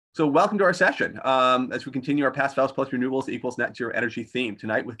So welcome to our session as we continue our Pass Fails plus renewables equals net zero energy theme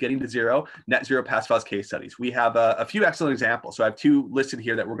tonight with getting to zero, net zero pass fails case studies. We have a few excellent examples. So I have two listed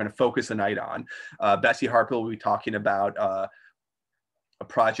here that we're going to focus the night on. Bessie Harper will be talking about a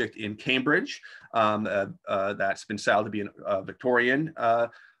project in Cambridge that's been styled to be a Victorian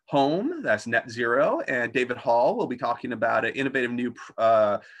home that's net zero. And David Hall will be talking about an innovative new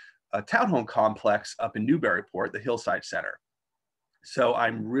townhome complex up in Newburyport, the Hillside Center. So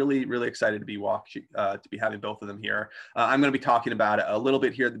I'm really, really excited to be having both of them here. I'm going to be talking about it a little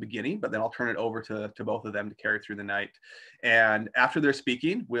bit here at the beginning, but then I'll turn it over to both of them to carry through the night. And after they're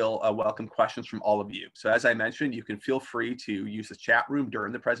speaking, we'll welcome questions from all of you. So as I mentioned, you can feel free to use the chat room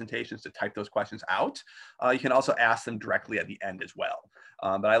during the presentations to type those questions out. You can also ask them directly at the end as well.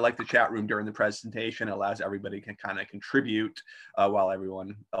 But I like the chat room during the presentation. It allows everybody to kind of contribute while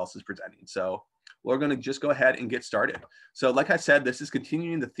everyone else is presenting. So we're going to just go ahead and get started. So like I said, this is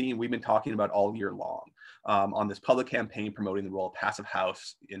continuing the theme we've been talking about all year long on this public campaign promoting the role of Passive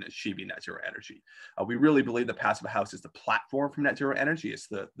House in achieving net zero energy. We really believe that Passive House is the platform for net zero energy. It's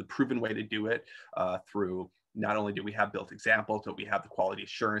the proven way to do it through not only do we have built examples, but we have the quality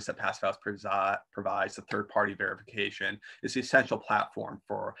assurance that Passive House provides, the third-party verification. It's the essential platform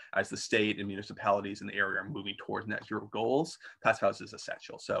for, as the state and municipalities in the area are moving towards net zero goals, Passive House is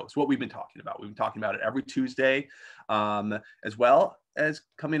essential. So it's what we've been talking about. We've been talking about it every Tuesday, as well as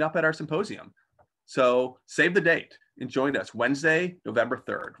coming up at our symposium. So save the date and join us Wednesday, November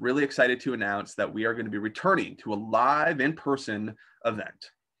 3rd. Really excited to announce that we are going to be returning to a live in-person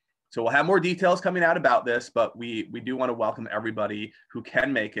event. So we'll have more details coming out about this, but we do want to welcome everybody who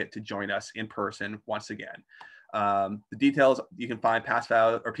can make it to join us in person once again. The details you can find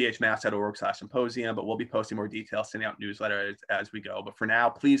passfail or phmass.org/symposium, but we'll be posting more details, sending out newsletters as we go. But for now,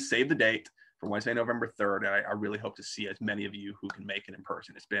 please save the date for Wednesday, November 3rd. And I really hope to see as many of you who can make it in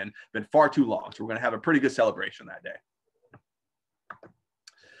person. It's been far too long, so we're going to have a pretty good celebration that day.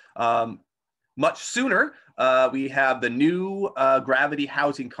 Much sooner, we have the new Gravity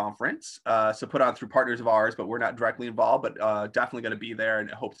Housing Conference, so put on through partners of ours, but we're not directly involved, but definitely going to be there and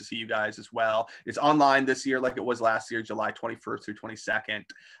hope to see you guys as well. It's online this year like it was last year, July 21st through 22nd.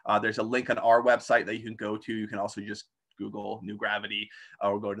 There's a link on our website that you can go to. You can also just Google New Gravity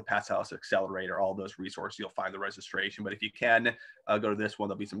or go to the Passive House Accelerator, all those resources, you'll find the registration. But if you can go to this one,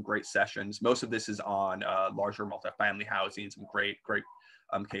 there'll be some great sessions. Most of this is on larger multifamily housing, some great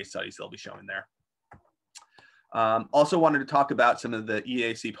case studies they'll be showing there. Also wanted to talk about some of the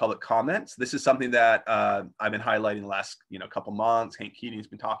EAC public comments. This is something that I've been highlighting the last couple months. Hank Keating's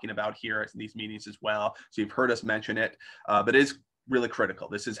been talking about here at these meetings as well. So you've heard us mention it, but it is really critical.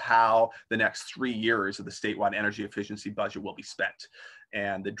 This is how the next 3 years of the statewide energy efficiency budget will be spent.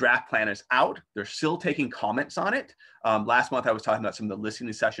 And the draft plan is out. They're still taking comments on it. Last month, I was talking about some of the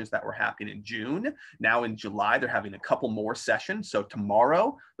listening sessions that were happening in June. Now in July, they're having a couple more sessions. So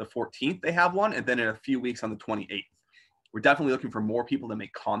tomorrow, the 14th, they have one, and then in a few weeks on the 28th. We're definitely looking for more people to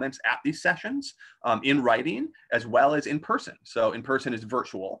make comments at these sessions in writing as well as in person. So in person is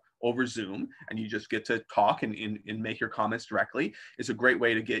virtual over Zoom, and you just get to talk and make your comments directly. It's a great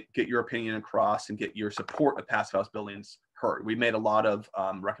way to get your opinion across and get your support of Passive House buildings heard. We made a lot of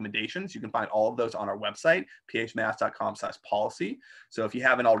recommendations. You can find all of those on our website, phmass.com/policy. So if you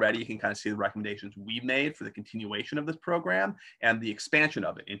haven't already, you can kind of see the recommendations we've made for the continuation of this program and the expansion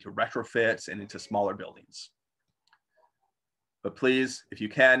of it into retrofits and into smaller buildings. But please, if you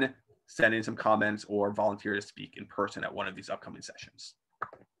can, send in some comments or volunteer to speak in person at one of these upcoming sessions.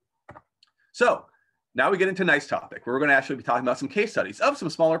 So now we get into a nice topic. We're going to actually be talking about some case studies of some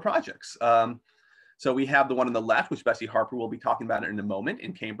smaller projects. So we have the one on the left, which Bessie Harper will be talking about in a moment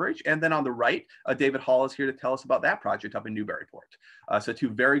in Cambridge. And then on the right, David Hall is here to tell us about that project up in Newburyport. So two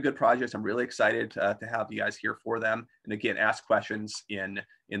very good projects. I'm really excited to have you guys here for them. And again, ask questions in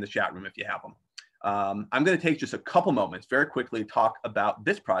the chat room if you have them. I'm going to take just a couple moments very quickly to talk about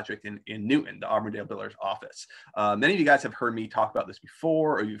this project in Newton, the Auburndale Builders office. Many of you guys have heard me talk about this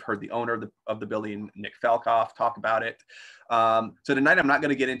before, or you've heard the owner of the building, Nick Falkoff, talk about it. So tonight, I'm not going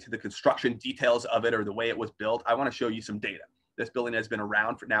to get into the construction details of it or the way it was built. I want to show you some data. This building has been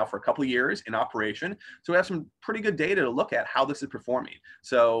around for a couple of years in operation. So we have some pretty good data to look at how this is performing.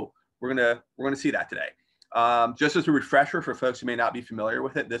 So we're gonna see that today. Just as a refresher for folks who may not be familiar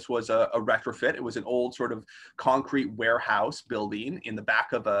with it, this was a retrofit. It was an old sort of concrete warehouse building in the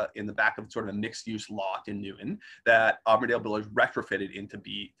back of sort of a mixed-use lot in Newton that Auburndale Builders retrofitted into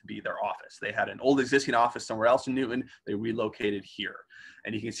be their office. They had an old existing office somewhere else in Newton. They relocated here.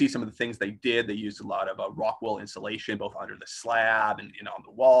 And you can see some of the things they did. They used a lot of rock wool insulation, both under the slab and on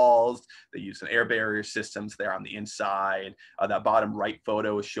the walls. They used some air barrier systems there on the inside. That bottom right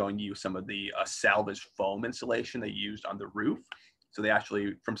photo is showing you some of the salvaged foam insulation they used on the roof. So they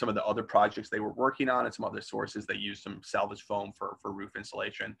actually, from some of the other projects they were working on and some other sources, they used some salvaged foam for roof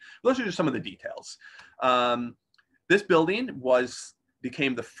insulation. Those are just some of the details. This building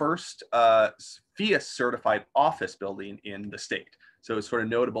became the first PHMass certified office building in the state. So it's sort of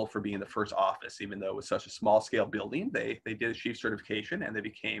notable for being the first office, even though it was such a small scale building. They did achieve certification and they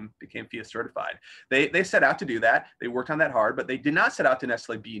became PHMass certified. They set out to do that. They worked on that hard, but they did not set out to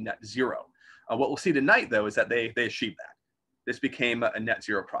necessarily be net zero. What we'll see tonight, though, is that they achieved that. This became a net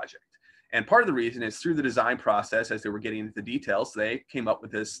zero project. And part of the reason is through the design process, as they were getting into the details, they came up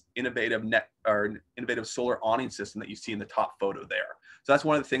with this innovative solar awning system that you see in the top photo there. So that's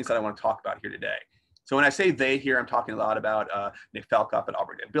one of the things that I want to talk about here today. So when I say they here, I'm talking a lot about Nick Falkoff at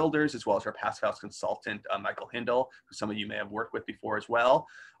Auburndale Builders, as well as our Passive House consultant, Michael Hindle, who some of you may have worked with before as well.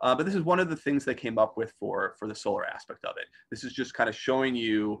 But this is one of the things they came up with for the solar aspect of it. This is just kind of showing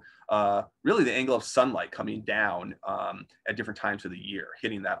you really the angle of sunlight coming down at different times of the year,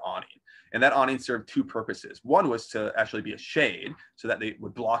 hitting that awning. And that awning served two purposes. One was to actually be a shade so that they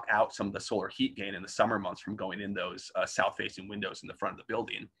would block out some of the solar heat gain in the summer months from going in those south-facing windows in the front of the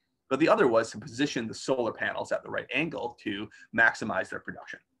building. But the other was to position the solar panels at the right angle to maximize their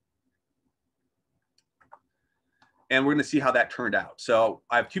production. And we're going to see how that turned out. So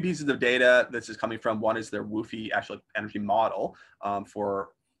I have two pieces of data. This is coming from, one is their WUFI actually energy model for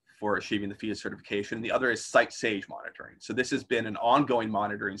achieving the PHMass certification. The other is Site Sage monitoring. So this has been an ongoing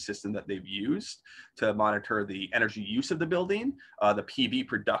monitoring system that they've used to monitor the energy use of the building, the PV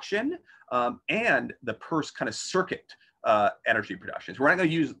production, and the per kind of circuit energy production. So we're not going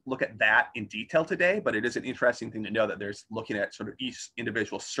to look at that in detail today, but it is an interesting thing to know that there's looking at sort of each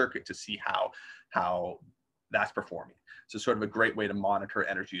individual circuit to see how that's performing. So sort of a great way to monitor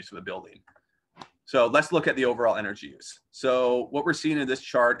energy use of the building. So let's look at the overall energy use. So what we're seeing in this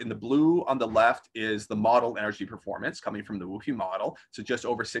chart in the blue on the left is the model energy performance coming from the WUFI model. So just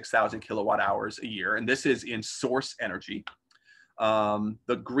over 6,000 kilowatt hours a year. And this is in source energy.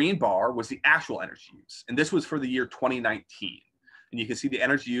 The green bar was the actual energy use. And this was for the year 2019. And you can see the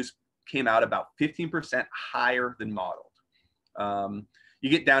energy use came out about 15% higher than modeled. You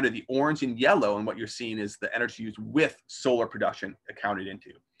get down to the orange and yellow, and what you're seeing is the energy use with solar production accounted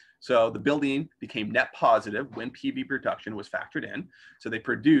into. So the building became net positive when PV production was factored in. So they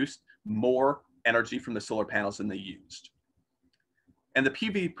produced more energy from the solar panels than they used. And the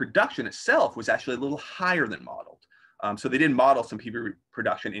PV production itself was actually a little higher than modeled. So they did model some PV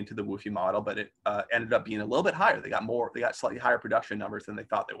production into the WUFI model, but it ended up being a little bit higher. They got slightly higher production numbers than they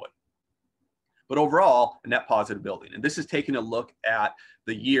thought they would. But overall, a net positive building. And this is taking a look at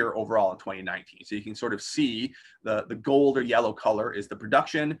the year overall in 2019. So you can sort of see the gold or yellow color is the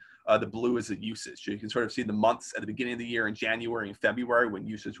production, the blue is the usage. So you can sort of see the months at the beginning of the year in January and February when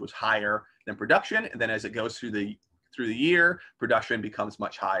usage was higher than production. And then as it goes through the year, production becomes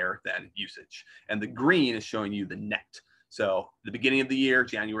much higher than usage. And the green is showing you the net. So the beginning of the year,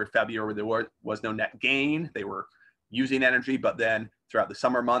 January, February, there was no net gain. They were using energy, but then throughout the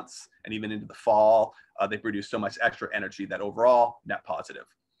summer months and even into the fall, they produced so much extra energy that overall net positive.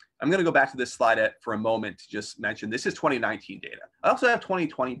 I'm going to go back to this slide for a moment to just mention this is 2019 data. I also have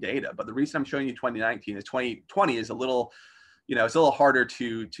 2020 data, but the reason I'm showing you 2019 is 2020 is a little, it's a little harder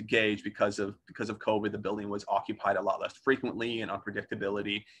to gauge because of COVID. The building was occupied a lot less frequently and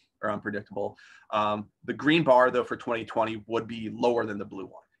unpredictable. The green bar though for 2020 would be lower than the blue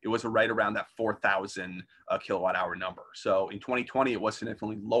one. It was right around that 4,000 kilowatt hour number. So in 2020, it was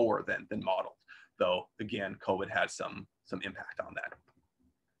significantly lower than modeled, though again, COVID had some impact on that.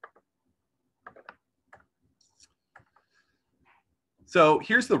 So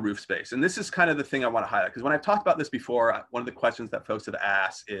here's the roof space. And this is kind of the thing I want to highlight, because when I've talked about this before, one of the questions that folks have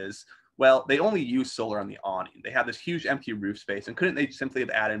asked is, well, they only use solar on the awning. They have this huge empty roof space, and couldn't they simply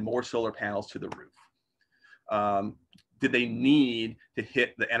have added more solar panels to the roof? Did they need to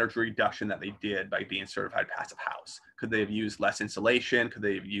hit the energy reduction that they did by being certified passive house? Could they have used less insulation? Could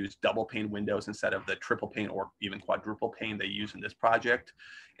they have used double pane windows instead of the triple pane or even quadruple pane they use in this project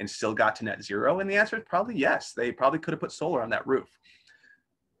and still got to net zero? And the answer is probably yes. They probably could have put solar on that roof.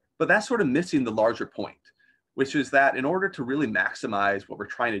 But that's sort of missing the larger point. which is that in order to really maximize what we're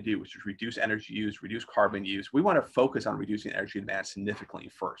trying to do, which is reduce energy use, reduce carbon use, we want to focus on reducing energy demand significantly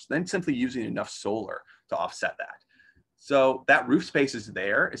first, then simply using enough solar to offset that. So that roof space is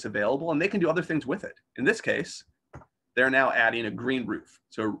there, it's available, and they can do other things with it. In this case, they're now adding a green roof,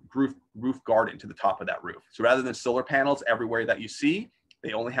 so roof garden to the top of that roof. So rather than solar panels everywhere that you see,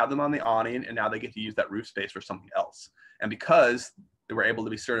 they only have them on the awning, and now they get to use that roof space for something else. And because they were able to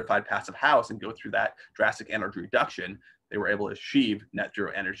be certified passive house and go through that drastic energy reduction, they were able to achieve net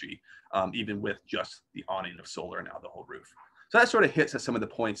zero energy, even with just the awning of solar and now the whole roof. So that sort of hits at some of the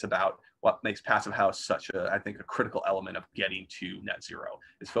points about what makes passive house such a, I think, a critical element of getting to net zero,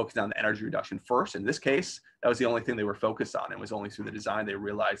 is focusing on the energy reduction first. In this case, that was the only thing they were focused on. It was only through the design they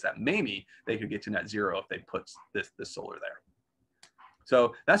realized that maybe they could get to net zero if they put this solar there.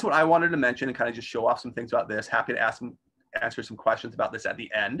 So that's what I wanted to mention and kind of just show off some things about this. Happy to answer some questions about this at the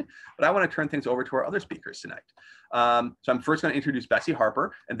end, but I want to turn things over to our other speakers tonight. So I'm first going to introduce Bessie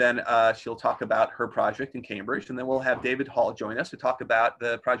Harper, and then she'll talk about her project in Cambridge, and then we'll have David Hall join us to talk about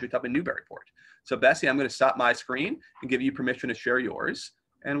the project up in Newburyport. So Bessie, I'm going to stop my screen and give you permission to share yours,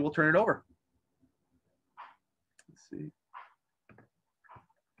 and we'll turn it over. Let's see.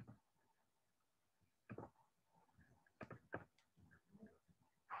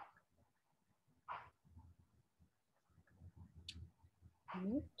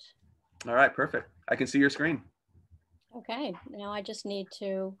 All right, perfect. I can see your screen. Okay, now I just need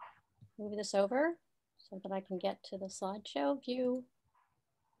to move this over so that I can get to the slideshow view.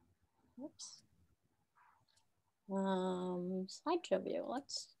 Oops. Slideshow view,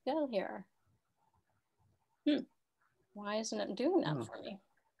 let's go here. Why isn't it doing that for me?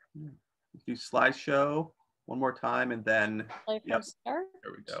 Do slideshow one more time and then play from start.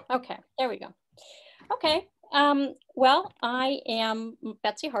 There we go. Okay, there we go. Okay. Well, I am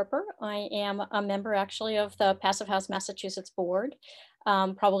Betsy Harper. I am a member actually of the Passive House Massachusetts board,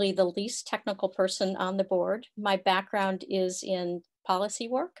 probably the least technical person on the board. My background is in policy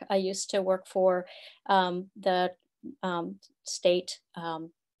work. I used to work for the state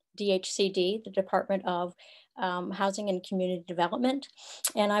DHCD, the Department of Housing and Community Development.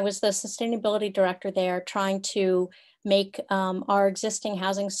 And I was the sustainability director there, trying to make our existing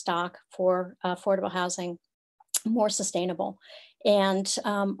housing stock for affordable housing more sustainable. And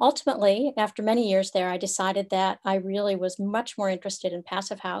ultimately, after many years there, I decided that I really was much more interested in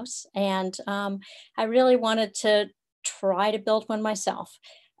passive house. And I really wanted to try to build one myself.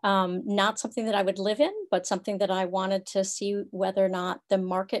 Not something that I would live in, but something that I wanted to see whether or not the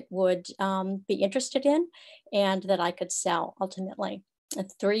market would be interested in and that I could sell ultimately. A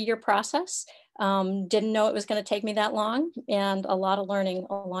 3-year process. Didn't know it was going to take me that long, and a lot of learning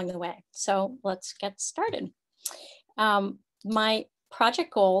along the way. So let's get started. My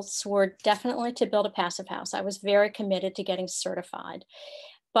project goals were definitely to build a passive house. I was very committed to getting certified.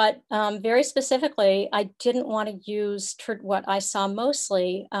 But very specifically, I didn't want to use what I saw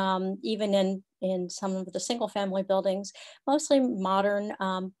mostly, even in some of the single family buildings, mostly modern,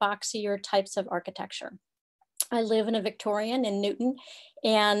 boxier types of architecture. I live in a Victorian in Newton,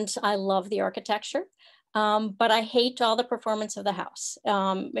 and I love the architecture, but I hate all the performance of the house.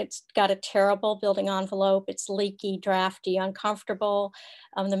 It's got a terrible building envelope. It's leaky, drafty, uncomfortable.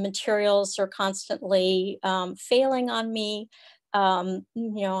 The materials are constantly failing on me.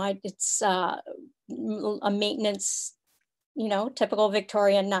 It's a maintenance, typical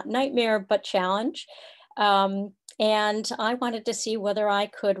Victorian, not nightmare, but challenge. And I wanted to see whether I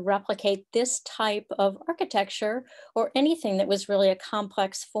could replicate this type of architecture or anything that was really a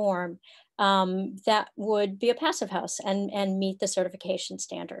complex form that would be a passive house and meet the certification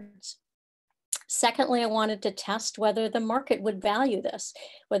standards. Secondly, I wanted to test whether the market would value this,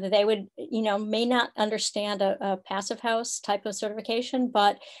 whether they would, may not understand a passive house type of certification,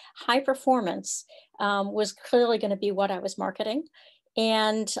 but high performance was clearly going to be what I was marketing.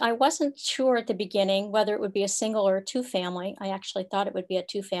 And I wasn't sure at the beginning whether it would be a single or a 2-family. I actually thought it would be a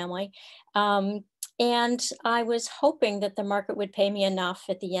 2-family. And I was hoping that the market would pay me enough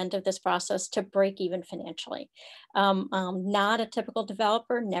at the end of this process to break even financially. I'm not a typical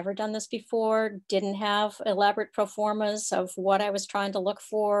developer, never done this before, didn't have elaborate pro formas of what I was trying to look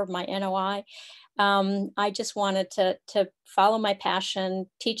for, my NOI. I just wanted to follow my passion,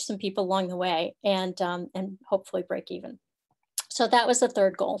 teach some people along the way, and hopefully break even. So that was the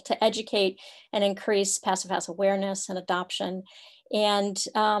third goal, to educate and increase passive house awareness and adoption. And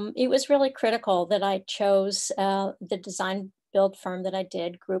it was really critical that I chose the design build firm that I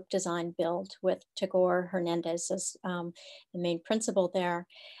did, Group Design Build, with Tagore Hernandez as the main principal there.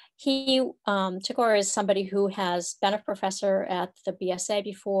 Tagore is somebody who has been a professor at the BSA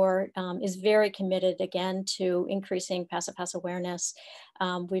before, is very committed again to increasing passive house awareness.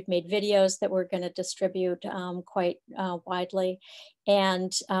 We've made videos that we're going to distribute quite widely.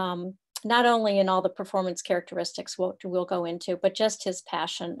 And not only in all the performance characteristics we'll go into, but just his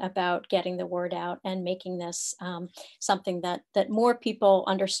passion about getting the word out and making this something that more people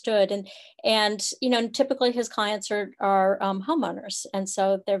understood. And you know, typically his clients are homeowners, and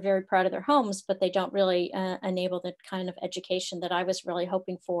so they're very proud of their homes, but they don't really enable the kind of education that I was really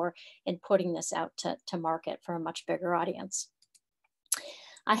hoping for in putting this out to market for a much bigger audience.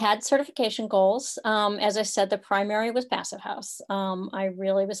 I had certification goals. As I said, the primary was Passive House. I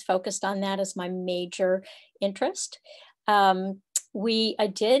really was focused on that as my major interest. I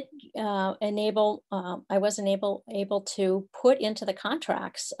did enable, I wasn't able to put into the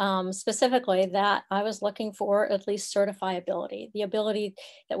contracts specifically that I was looking for at least certifiability, the ability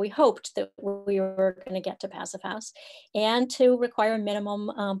that we hoped that we were going to get to Passive House, and to require a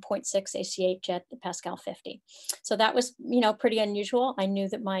minimum 0.6 ACH at Pascal 50. So that was, you know, pretty unusual. I knew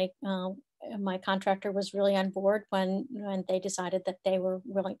that my contractor was really on board when they decided that they were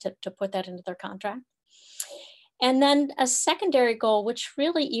willing to put that into their contract. And then a secondary goal, which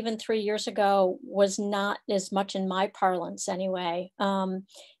really even 3 years ago was not as much in my parlance anyway,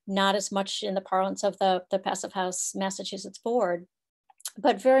 not as much in the parlance of the Passive House Massachusetts board,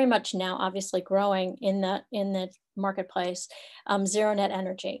 but very much now obviously growing in the marketplace, zero net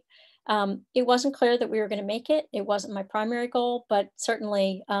energy. It wasn't clear that we were going to make it. It wasn't my primary goal, but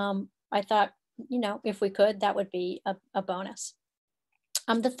certainly I thought, you know, if we could, that would be a bonus.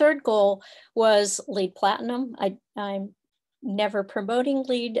 The third goal was LEED Platinum. I'm never promoting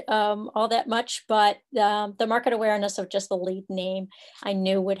LEED all that much, but the market awareness of just the LEED name I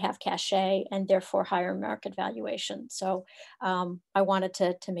knew would have cachet and therefore higher market valuation. So I wanted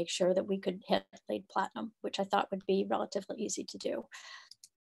to make sure that we could hit LEED Platinum, which I thought would be relatively easy to do.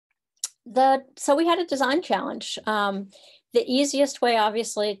 So we had a design challenge. The easiest way,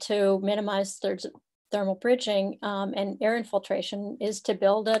 obviously, to minimize thermal bridging and air infiltration is to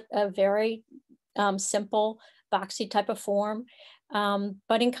build a very simple boxy type of form.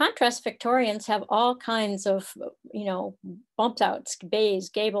 But in contrast, Victorians have all kinds of, you know, bumped outs, bays,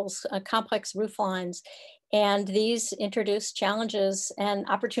 gables, complex roof lines. And these introduce challenges and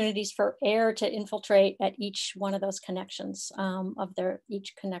opportunities for air to infiltrate at each one of those connections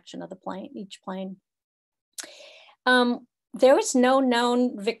each connection of the plane, each plane. There was no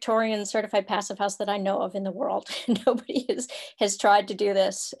known Victorian certified passive house that I know of in the world. Nobody has tried to do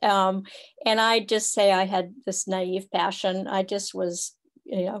this. And I just say I had this naive passion. I just was,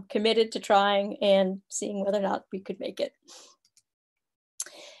 you know, committed to trying and seeing whether or not we could make it.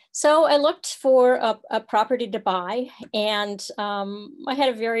 So I looked for a property to buy, and I had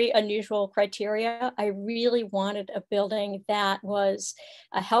a very unusual criteria. I really wanted a building that was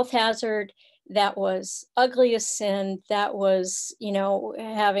a health hazard, that was ugly as sin, that was, you know,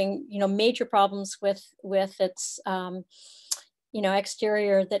 having, you know, major problems with its, you know,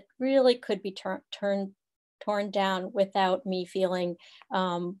 exterior that really could be torn down without me feeling,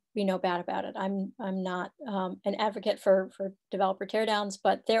 you know, bad about it. I'm not an advocate for developer teardowns,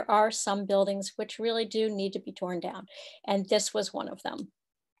 but there are some buildings which really do need to be torn down, and this was one of them.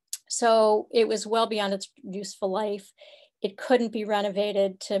 So it was well beyond its useful life. It couldn't be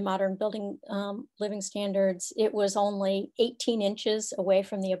renovated to modern building living standards. It was only 18 inches away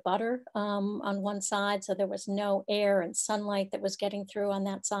from the abutter on one side, so there was no air and sunlight that was getting through on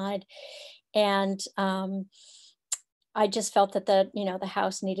that side. And I just felt that the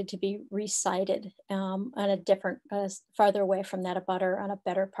house needed to be resited on a different, farther away from that abutter on a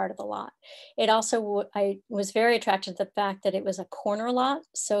better part of the lot. It also, I was very attracted to the fact that it was a corner lot,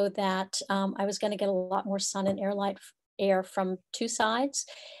 so that I was going to get a lot more sun and air from two sides,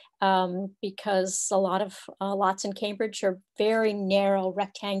 because a lot of lots in Cambridge are very narrow,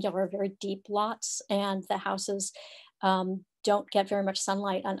 rectangular, very deep lots, and the houses don't get very much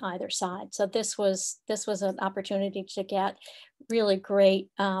sunlight on either side. So this was an opportunity to get really great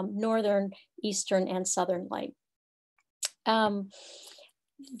northern, eastern, and southern light. Teardowns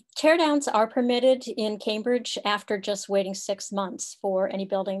are permitted in Cambridge after just waiting 6 months for any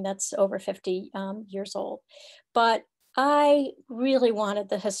building that's over 50 years old. But I really wanted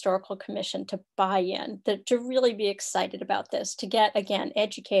the Historical Commission to buy in, to really be excited about this, to get, again,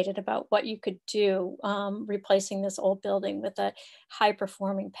 educated about what you could do replacing this old building with a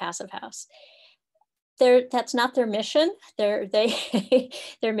high-performing passive house. That's not their mission. Their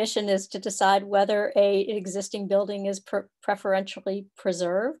mission is to decide whether an existing building is preferentially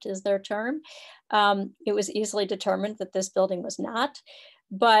preserved, is their term. It was easily determined that this building was not.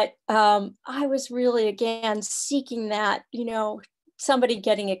 But I was really, again, seeking that, somebody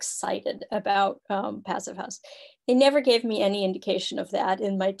getting excited about Passive House. They never gave me any indication of that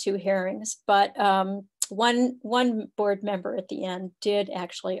in my 2 hearings, but one board member at the end did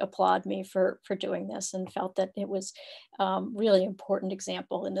actually applaud me for doing this and felt that it was really important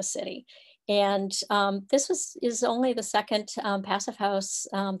example in the city. And this is only the second Passive House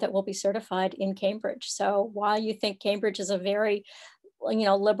that will be certified in Cambridge. So while you think Cambridge is a very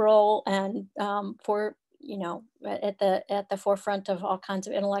liberal and for at the forefront of all kinds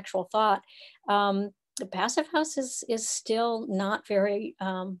of intellectual thought, the Passive House is still not very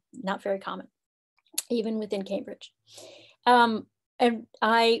common, even within Cambridge. And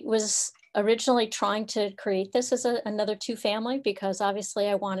I was originally trying to create this as another 2-family because obviously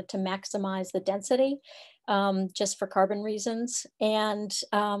I wanted to maximize the density just for carbon reasons. And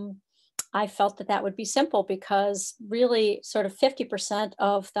I felt that that would be simple because really sort of 50%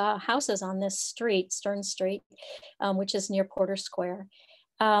 of the houses on this street, Stearns Street, which is near Porter Square,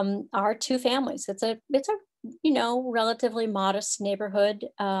 are 2 families. It's a relatively modest neighborhood,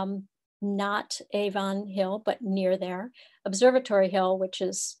 not Avon Hill, but near there. Observatory Hill, which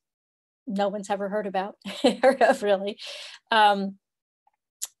is no one's ever heard about, really.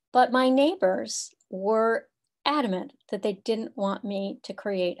 But my neighbors were adamant that they didn't want me to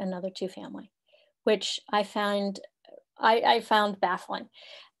create another 2-family, which I found baffling.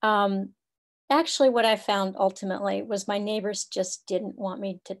 Actually, what I found ultimately was my neighbors just didn't want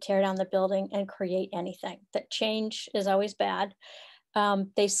me to tear down the building and create anything. That change is always bad.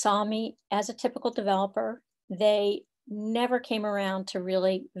 They saw me as a typical developer. They never came around to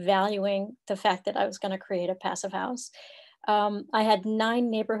really valuing the fact that I was going to create a Passive House. I had 9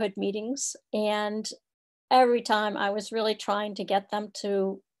 neighborhood meetings, and every time I was really trying to get them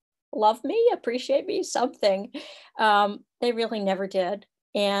to love me, appreciate me, something. They really never did.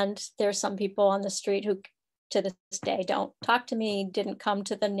 And there's some people on the street who to this day don't talk to me, didn't come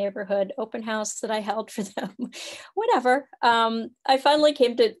to the neighborhood open house that I held for them, whatever. I finally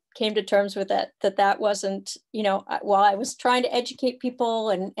came to terms with it, that wasn't, while I was trying to educate people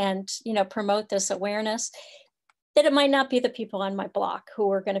and promote this awareness, that it might not be the people on my block who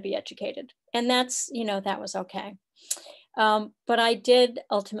were going to be educated. And that's, that was okay. But I did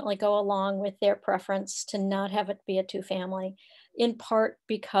ultimately go along with their preference to not have it be a 2-family, in part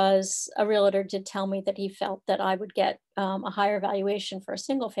because a realtor did tell me that he felt that I would get a higher valuation for a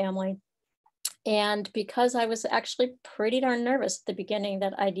single family. And because I was actually pretty darn nervous at the beginning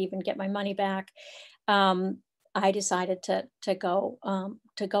that I'd even get my money back, I decided to go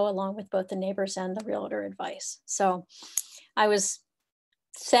along with both the neighbors and the realtor advice. So I was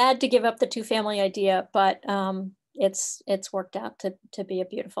sad to give up the 2-family idea, but it's worked out to be a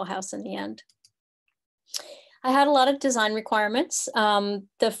beautiful house in the end. I had a lot of design requirements.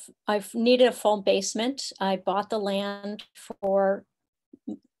 I've needed a full basement. I bought the land for,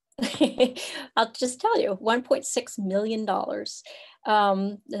 I'll just tell you, $1.6 million,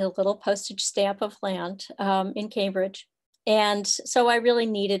 a little postage stamp of land in Cambridge. And so I really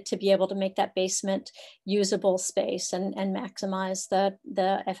needed to be able to make that basement usable space and maximize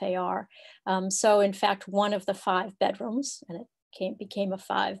the FAR. So in fact, one of the 5 bedrooms, and it became a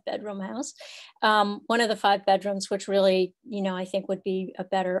 5-bedroom house. One of the 5 bedrooms, which really, I think would be a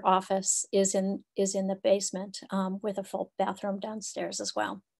better office, is in the basement with a full bathroom downstairs as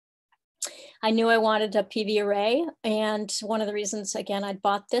well. I knew I wanted a PV array. And one of the reasons, again, I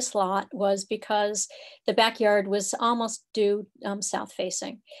bought this lot was because the backyard was almost due south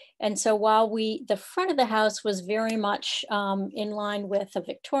facing. And so while the front of the house was very much in line with a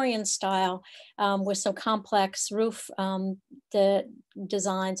Victorian style with some complex roof the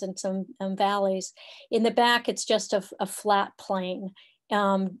designs and some valleys, in the back, it's just a flat plane.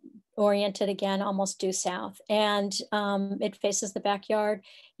 Oriented again, almost due south, and it faces the backyard.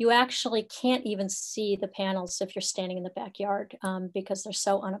 You actually can't even see the panels if you're standing in the backyard because they're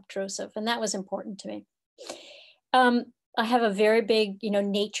so unobtrusive, and that was important to me. I have a very big,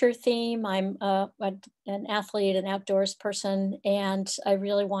 nature theme. I'm an athlete, an outdoors person, and I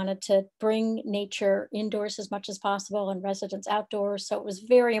really wanted to bring nature indoors as much as possible and residents outdoors. So it was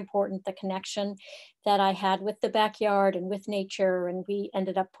very important, the connection that I had with the backyard and with nature. And we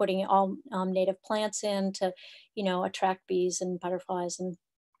ended up putting all native plants in to, attract bees and butterflies and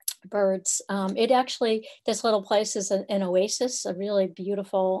birds. This little place is an oasis, a really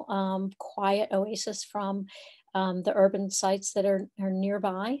beautiful, quiet oasis from the urban sites that are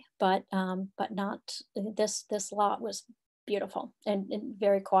nearby, but not this lot was beautiful and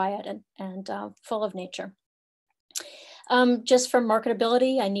very quiet and full of nature. Just for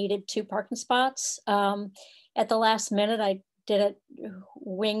marketability, I needed 2 parking spots. At the last minute, I did a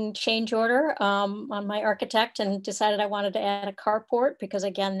wing change order on my architect and decided I wanted to add a carport because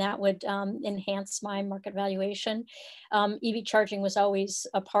again, that would enhance my market valuation. EV charging was always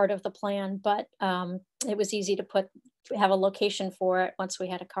a part of the plan, but it was easy to have a location for it once we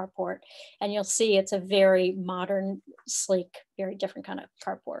had a carport. And you'll see it's a very modern, sleek, very different kind of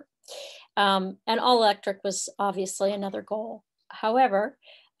carport. And all electric was obviously another goal. However,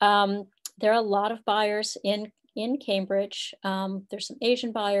 there are a lot of buyers in Cambridge. There's some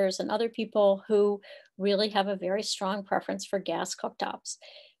Asian buyers and other people who really have a very strong preference for gas cooktops.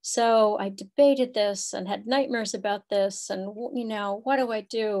 So I debated this and had nightmares about this. And, you know, what do I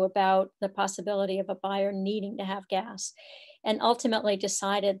do about the possibility of a buyer needing to have gas? And ultimately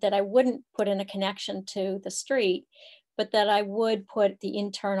decided that I wouldn't put in a connection to the street, but that I would put the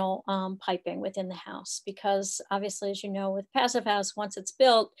internal piping within the house. Because obviously, as you know, with Passive House, once it's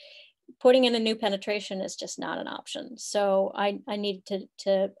built, putting in a new penetration is just not an option. So I needed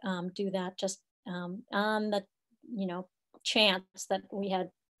to do that just on the, you know, chance that we had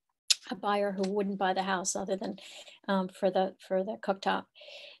a buyer who wouldn't buy the house other than for the cooktop.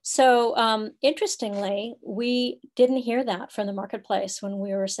 So interestingly, we didn't hear that from the marketplace when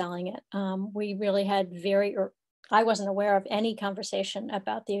we were selling it. We really had I wasn't aware of any conversation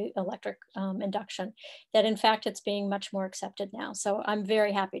about the electric induction, that in fact, it's being much more accepted now. So I'm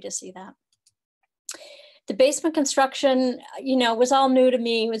very happy to see that. The basement construction, you know, was all new to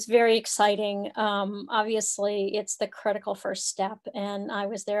me. It was very exciting. Obviously, it's the critical first step. And I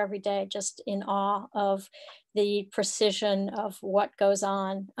was there every day just in awe of the precision of what goes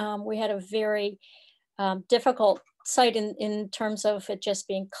on. We had a very difficult site in terms of it just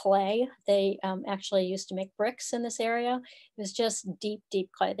being clay. They actually used to make bricks in this area. It was just deep,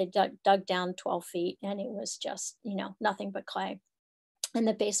 deep clay. They dug down 12 feet and it was just, you know, nothing but clay. And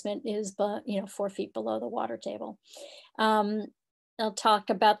the basement is, you know, 4 feet below the water table. I'll talk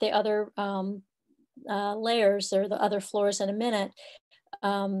about the other layers or the other floors in a minute.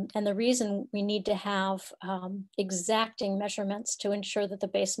 And the reason we need to have exacting measurements to ensure that the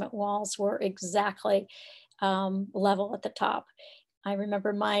basement walls were exactly level at the top. I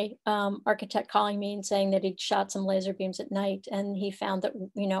remember my architect calling me and saying that he'd shot some laser beams at night and he found that,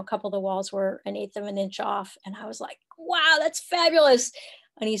 you know, a couple of the walls were 1/8 of an inch off. And I was like, wow, that's fabulous.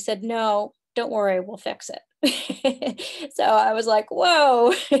 And he said, no, don't worry, we'll fix it. So I was like,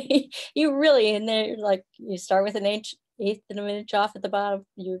 whoa, you really, and they're like, you start with 1/8 of an inch off at the bottom,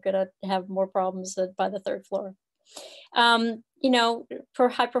 you're gonna have more problems by the 3rd floor. You know, for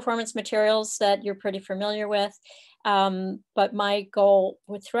high performance materials that you're pretty familiar with. But my goal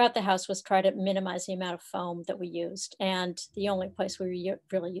throughout the house was try to minimize the amount of foam that we used. And the only place we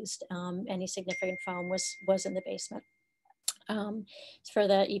really used any significant foam was in the basement. For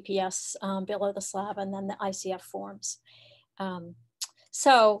the EPS below the slab and then the ICF forms.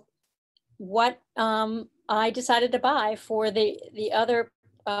 So what I decided to buy for the other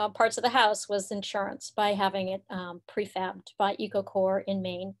parts of the house was insurance by having it prefabbed by EcoCore in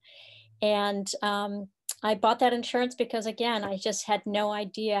Maine. And I bought that insurance because, again, I just had no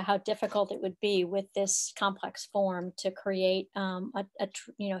idea how difficult it would be with this complex form to create,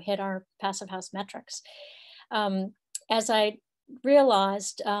 you know, hit our Passive House metrics. As I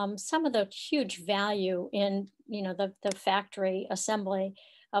realized some of the huge value in, you know, the factory assembly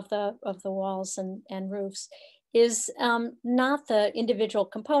of the walls and roofs is not the individual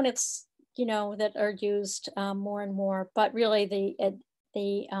components, you know, that are used more and more, but really the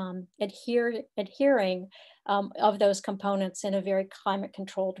adhering of those components in a very climate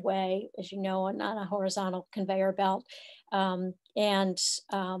controlled way, as you know, and on a horizontal conveyor belt, and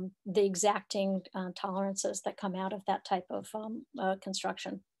the exacting tolerances that come out of that type of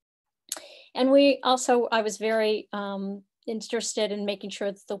construction. And I was very interested in making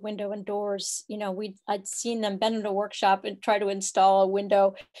sure that the window and doors, you know, I'd seen them been in a workshop and try to install a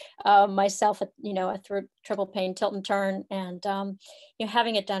window myself, you know, a triple pane tilt and turn, and you know,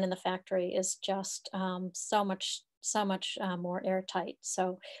 having it done in the factory is just so much more airtight.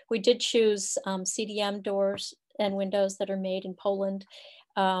 So we did choose CDM doors and windows that are made in Poland.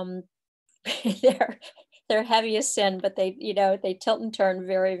 They're heavy as sin, but they, you know, they tilt and turn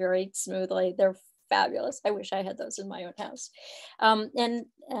very, very smoothly. They're fabulous. I wish I had those in my own house.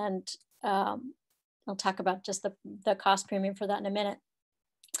 And I'll talk about just the cost premium for that in a minute.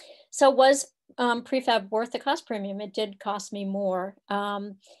 So was prefab worth the cost premium? It did cost me more.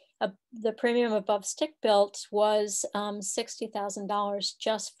 The premium above stick built was $60,000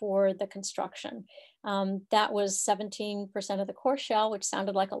 just for the construction. That was 17% of the core shell, which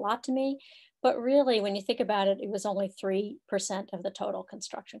sounded like a lot to me. But really, when you think about it, it was only 3% of the total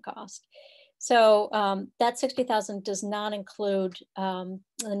construction cost. So that 60,000 does not include the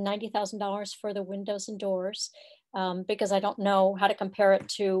 $90,000 for the windows and doors, because I don't know how to compare it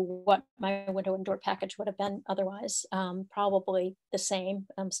to what my window and door package would have been otherwise. Probably the same,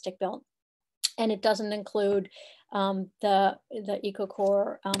 stick built. And it doesn't include the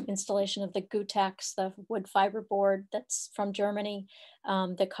EcoCore installation of the Gutex, the wood fiber board that's from Germany,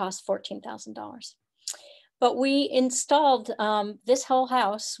 that cost $14,000. But we installed this whole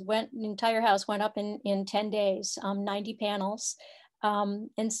house, the entire house went up in 10 days, 90 panels,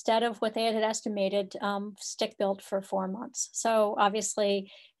 instead of what they had estimated, stick built for 4 months. So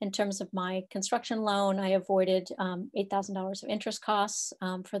obviously, in terms of my construction loan, I avoided $8,000 of interest costs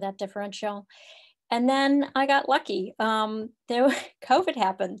for that differential. And then I got lucky. COVID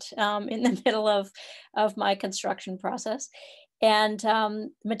happened in the middle of my construction process. And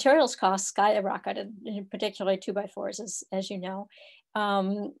materials costs skyrocketed, particularly 2x4s, as you know,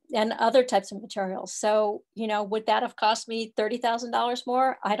 and other types of materials. So, would that have cost me $30,000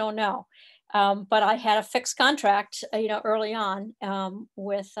 more? I don't know. But I had a fixed contract, early on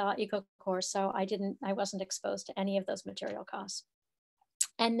with EcoCore, so I wasn't exposed to any of those material costs.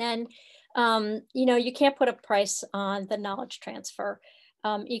 And then, you can't put a price on the knowledge transfer.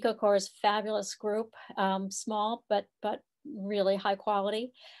 EcoCore is a fabulous group, small, but really high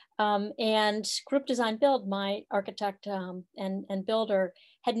quality. And Group Design Build, my architect and builder,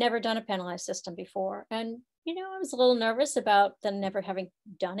 had never done a panelized system before. And, I was a little nervous about them never having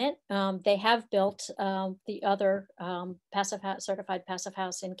done it. They have built the other certified passive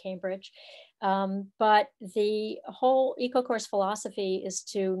house in Cambridge. But the whole EcoCore's philosophy is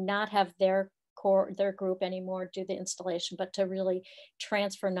to not have their group anymore do the installation, but to really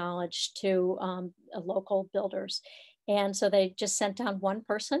transfer knowledge to local builders. And so they just sent down one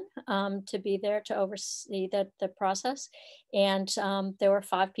person to be there to oversee the process. And there were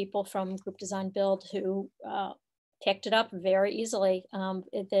 5 people from Group Design Build who picked it up very easily.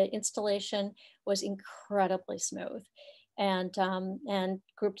 The installation was incredibly smooth. And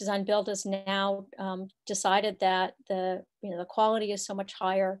Group Design Build has now decided that the quality is so much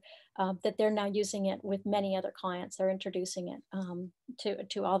higher that they're now using it with many other clients. They're introducing it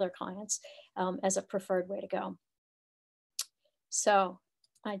to all their clients as a preferred way to go. So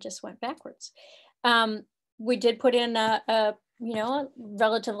I just went backwards. We did put in a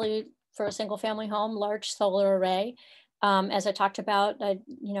relatively, for a single family home, large solar array. As I talked about, I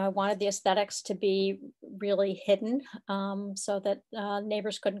wanted the aesthetics to be really hidden so that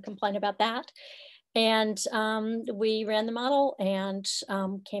neighbors couldn't complain about that. And we ran the model and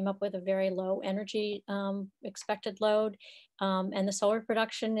came up with a very low energy expected load. And the solar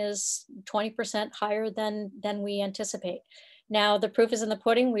production is 20% higher than we anticipate. Now, the proof is in the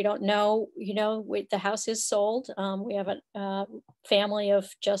pudding. We don't know, the house is sold. We have a family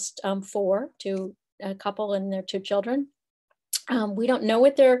of just 4, a couple and their 2 children. We don't know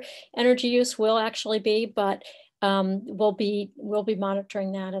what their energy use will actually be, but we'll be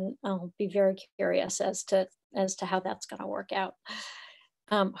monitoring that, and I'll be very curious as to how that's going to work out.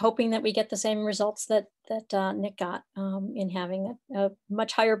 Hoping that we get the same results that Nick got in having a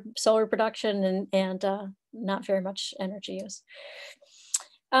much higher solar production and not very much energy use.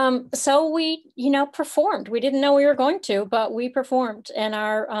 So we, performed. We didn't know we were going to, but we performed. And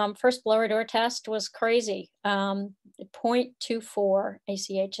our first blower door test was crazy. 0.24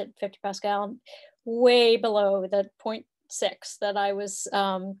 ACH at 50 Pascal, way below the 0.6 that I was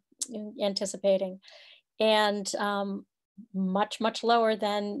anticipating. And much, much lower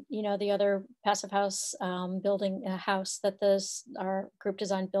than, the other passive house building a house that our Group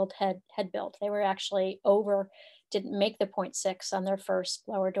Design Build had built. They were actually didn't make the 0.6 on their first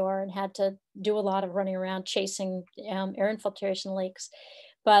blower door and had to do a lot of running around chasing air infiltration leaks.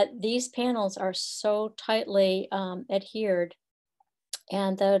 But these panels are so tightly adhered,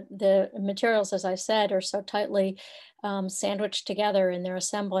 and the materials, as I said, are so tightly sandwiched together in their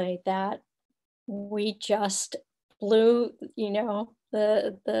assembly that we just blew,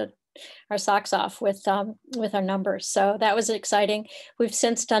 our socks off with our numbers. So that was exciting. We've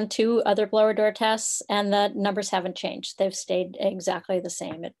since done 2 other blower door tests, and the numbers haven't changed. They've stayed exactly the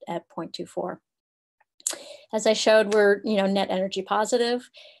same at 0.24. As I showed, we're net energy positive.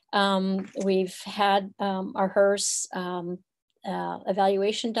 We've had our HERS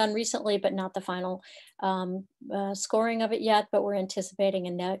evaluation done recently, but not the final scoring of it yet, but we're anticipating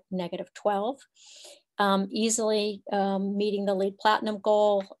a negative 12. Easily meeting the LEED Platinum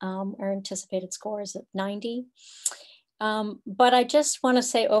goal. Our anticipated score is at 90. But I just want to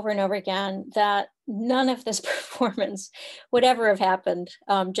say over and over again that none of this performance would ever have happened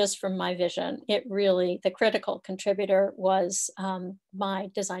just from my vision. It really, the critical contributor was my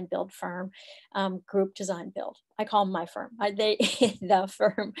design build firm, Group Design Build. I call them my firm, the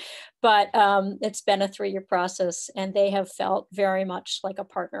firm, but it's been a 3-year process, and they have felt very much like a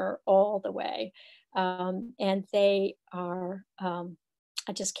partner all the way. And they are,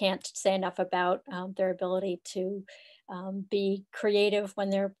 I just can't say enough about their ability to be creative when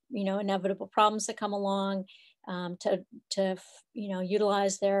there are, inevitable problems that come along, to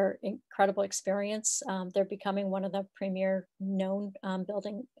utilize their incredible experience. They're becoming one of the premier known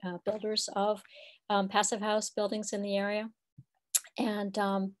builders of passive house buildings in the area. And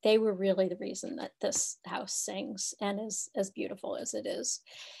they were really the reason that this house sings and is as beautiful as it is.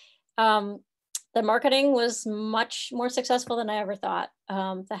 The marketing was much more successful than I ever thought.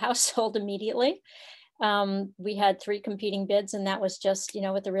 The house sold immediately. We had 3 competing bids, and that was just,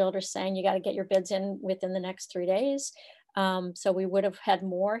 what the realtor saying, you got to get your bids in within the next 3 days. So we would have had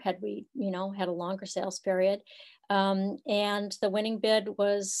more had we, had a longer sales period. And the winning bid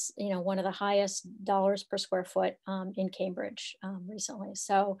was, one of the highest dollars per square foot in Cambridge recently.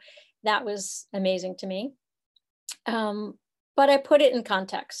 So that was amazing to me. But I put it in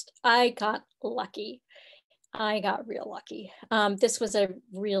context. I got lucky. I got real lucky. This was a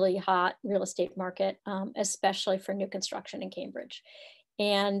really hot real estate market, especially for new construction in Cambridge.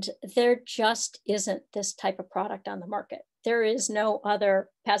 And there just isn't this type of product on the market. There is no other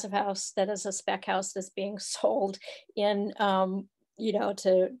passive house that is a spec house that's being sold in,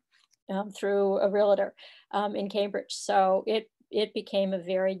 through a realtor in Cambridge. So it became a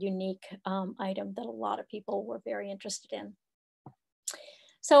very unique item that a lot of people were very interested in.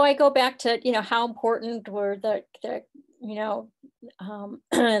 So I go back to, how important were the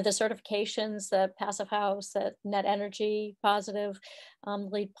certifications, the passive house, the net energy positive,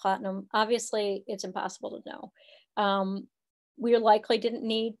 LEED platinum. Obviously, it's impossible to know. We likely didn't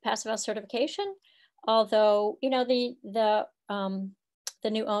need passive house certification, although, the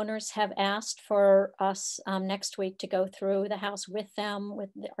new owners have asked for us next week to go through the house with them,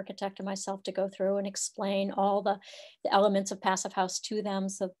 with the architect and myself, to go through and explain all the elements of passive house to them.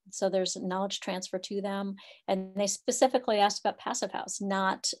 So there's knowledge transfer to them. And they specifically asked about passive house,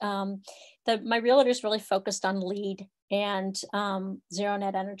 not, my realtors really focused on LEED and zero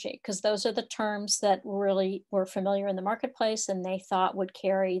net energy, because those are the terms that really were familiar in the marketplace and they thought would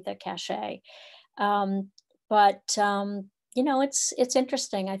carry the cachet. It's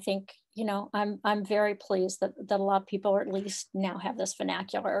interesting. I think, I'm very pleased that a lot of people, or at least now, have this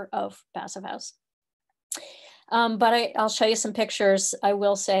vernacular of passive house. But I'll show you some pictures. I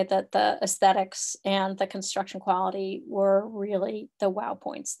will say that the aesthetics and the construction quality were really the wow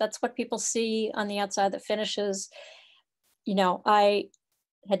points. That's what people see on the outside, the finishes. I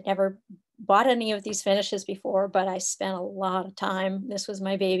had never bought any of these finishes before, but I spent a lot of time. This was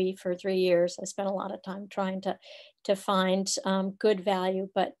my baby for 3 years. I spent a lot of time trying to find good value,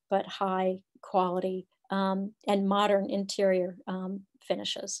 but high quality and modern interior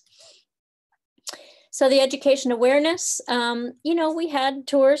finishes. So the education awareness, we had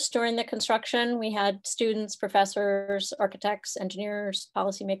tours during the construction. We had students, professors, architects, engineers,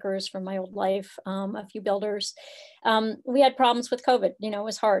 policymakers from my old life, a few builders. We had problems with COVID. It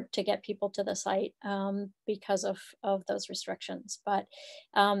was hard to get people to the site because of those restrictions. But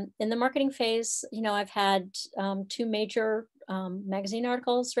in the marketing phase, I've had 2 major magazine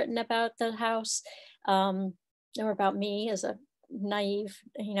articles written about the house. They were about me as a naive,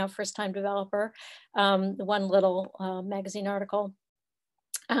 first-time developer. One little magazine article.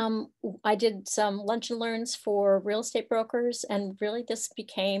 I did some lunch and learns for real estate brokers, and really this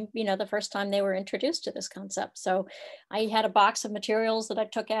became, the first time they were introduced to this concept. So I had a box of materials that I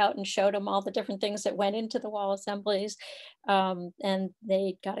took out and showed them all the different things that went into the wall assemblies, and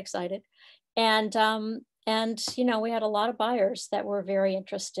they got excited. And we had a lot of buyers that were very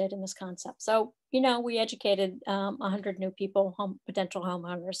interested in this concept. So, we educated 100 new people, potential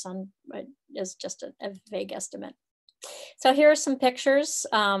homeowners, on is just a vague estimate. So here are some pictures.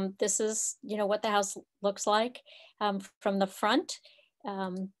 This is, what the house looks like from the front.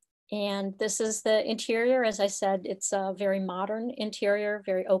 And this is the interior. As I said, it's a very modern interior,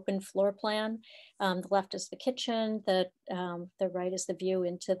 very open floor plan. The left is the kitchen. The right is the view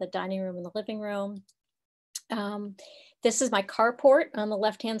into the dining room and the living room. This is my carport on the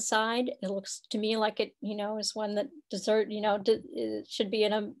left-hand side. It looks to me like it, is one that it should be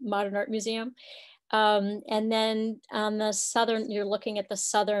in a modern art museum. And then on the southern, you're looking at the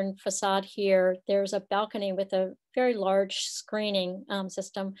southern facade here. There's a balcony with a very large screening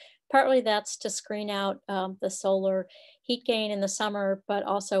system. Partly that's to screen out the solar heat gain in the summer, but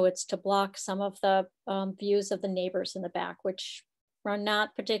also it's to block some of the views of the neighbors in the back, which are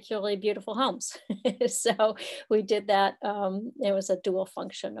not particularly beautiful homes. So we did that. It was a dual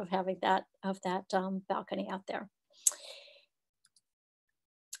function of having that balcony out there.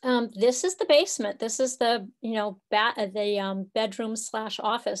 This is the basement. This is the bedroom /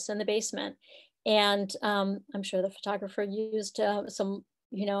 office in the basement, and I'm sure the photographer used some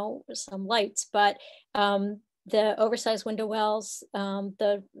lights, but the oversized window wells,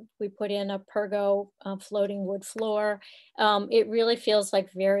 we put in a pergo floating wood floor. It really feels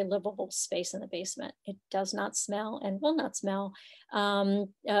like very livable space in the basement. It does not smell and will not smell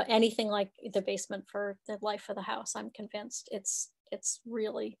anything like the basement for the life of the house. I'm convinced it's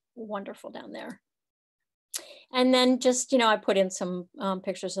really wonderful down there. And then just, I put in some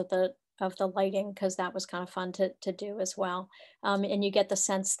pictures of the lighting, because that was kind of fun to do as well. And you get the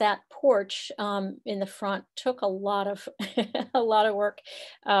sense that porch in the front took a lot of a lot of work.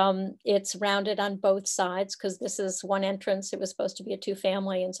 It's rounded on both sides because this is one entrance. It was supposed to be a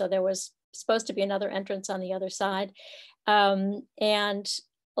 2-family, and so there was supposed to be another entrance on the other side. And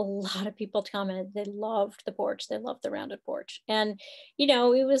a lot of people commented they loved the porch. They loved the rounded porch, and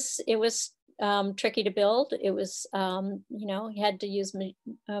it was tricky to build. It was, you had to use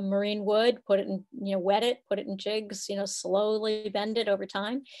marine wood, put it in, wet it, put it in jigs, slowly bend it over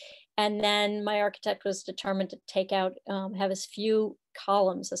time. And then my architect was determined to take out, have as few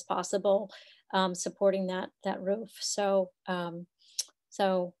columns as possible supporting that roof. So,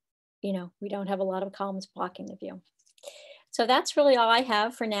 we don't have a lot of columns blocking the view. So that's really all I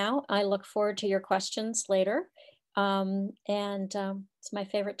have for now. I look forward to your questions later. It's my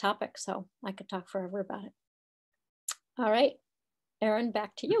favorite topic, so I could talk forever about it. All right, Aaron,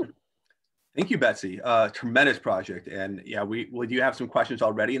 back to you. Thank you, Betsy. Tremendous project. And yeah, we do have some questions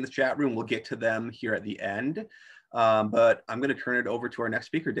already in the chat room. We'll get to them here at the end. But I'm going to turn it over to our next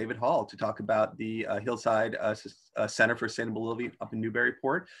speaker, David Hall, to talk about the Hillside Center for Sustainability up in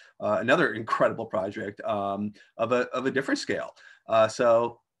Newburyport. Another incredible project of a different scale.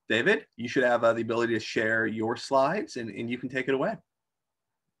 So David, you should have the ability to share your slides, and you can take it away.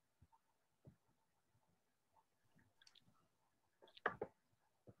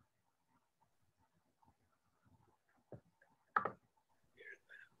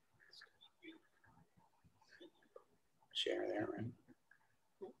 Share there, right?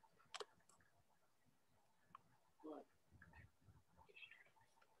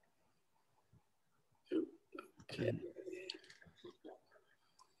 Okay.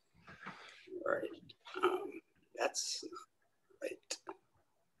 All right. That's right.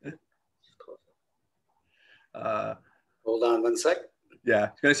 Hold on one sec. Yeah, I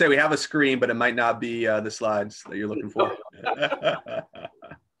was going to say we have a screen, but it might not be the slides that you're looking for.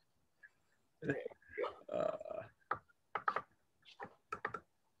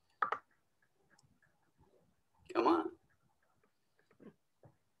 Come on.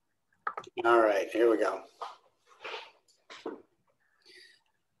 All right, here we go.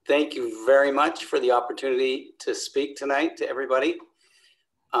 Thank you very much for the opportunity to speak tonight to everybody.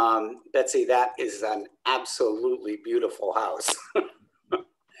 Betsy, that is an absolutely beautiful house.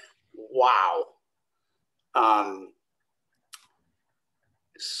 Wow. My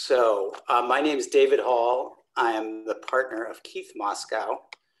name is David Hall. I am the partner of Keith Moscow.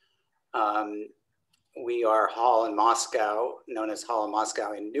 We are Hall and Moscow, known as Hall and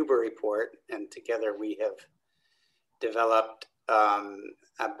Moscow in Newburyport, and together we have developed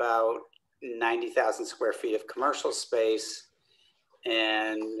about 90,000 square feet of commercial space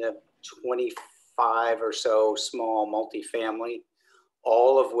and 25 or so small multifamily,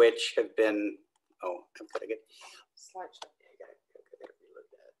 all of which have been, oh, I've got to get slideshow.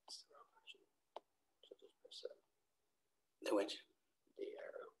 The which? The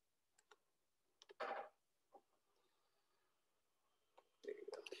arrow. There you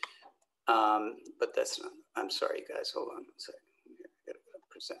go. But that's not, I'm sorry, you guys, hold on a second. I gotta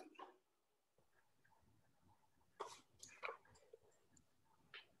present.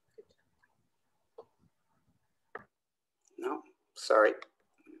 No, sorry.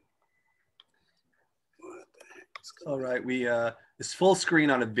 What the heck is going on? All right, it's full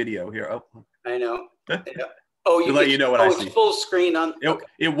screen on a video here. Oh, I know. Yeah. Oh, to let you know what I see. It's full screen on. Okay.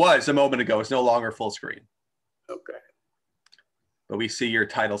 It was a moment ago. It's no longer full screen. Okay. But we see your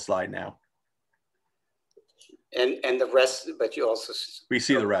title slide now. And the rest, but you also. We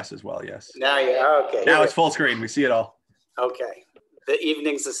see the rest as well, yes. Now, yeah, okay. Now it's full screen. We see it all. Okay. The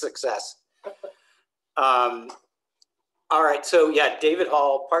evening's a success. All right, so yeah, David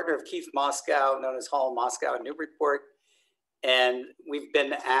Hall, partner of Keith Moscow, known as Hall Moscow in Newburyport. And we've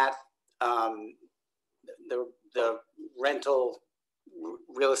been at the rental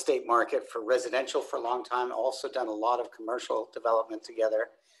real estate market for residential for a long time, also done a lot of commercial development together.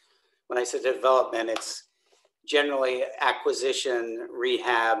 When I say development, it's generally acquisition,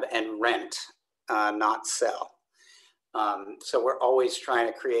 rehab, and rent, not sell. So we're always trying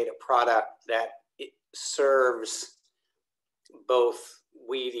to create a product that serves both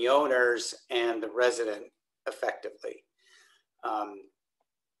we, the owners, and the resident effectively. And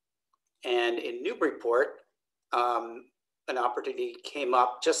in Newburyport, an opportunity came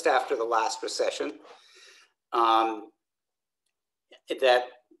up just after the last recession that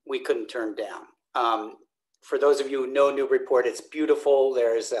we couldn't turn down. For those of you who know Newburyport, it's beautiful.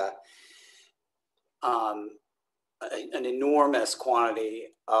 There's an enormous quantity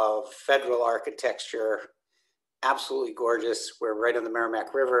of federal architecture, absolutely gorgeous. We're right on the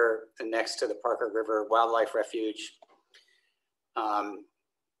Merrimack River and next to the Parker River Wildlife Refuge.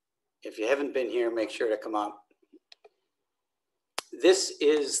 If you haven't been here, make sure to come up. This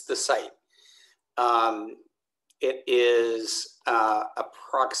is the site. It is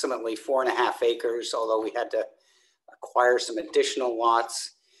approximately 4.5 acres, although we had to acquire some additional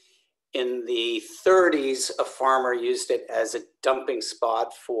lots. In the 30s, a farmer used it as a dumping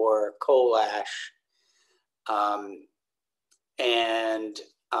spot for coal ash.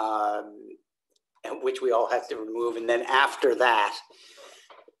 Which we all had to remove. And then after that,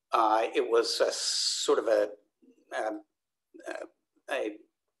 it was a sort of a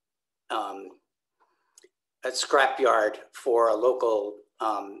scrapyard for a local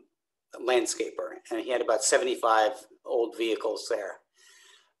landscaper. And he had about 75 old vehicles there.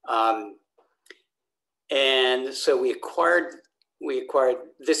 And so we acquired,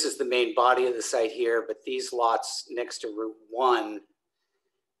 this is the main body of the site here, but these lots next to Route 1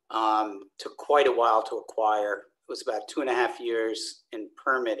 took quite a while to acquire. It was about 2.5 years in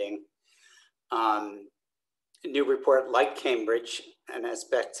permitting. Newburyport, like Cambridge, and as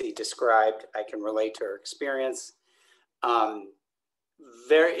Betsy described, I can relate to her experience.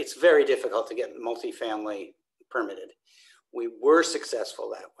 It's very difficult to get multifamily permitted. We were successful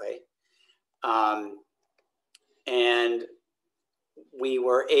that way. And we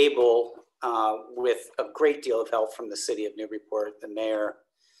were able, with a great deal of help from the city of Newburyport, the mayor,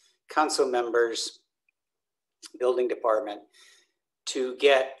 council members, building department, to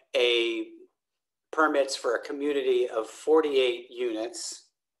get permits for a community of 48 units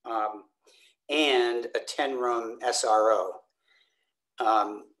and a 10-room SRO.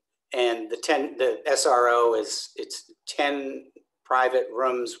 And the SRO it's 10 private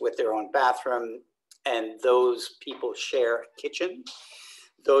rooms with their own bathroom, and those people share a kitchen.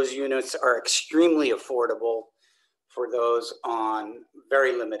 Those units are extremely affordable for those on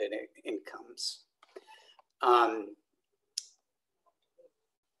very limited incomes.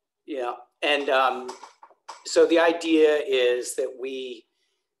 Yeah, and so the idea is that we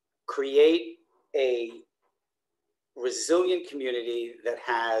create a resilient community that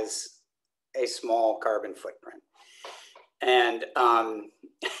has a small carbon footprint. And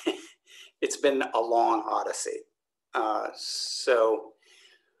it's been a long odyssey. So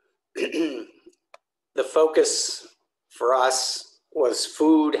the focus for us was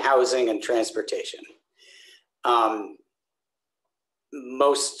food, housing, and transportation.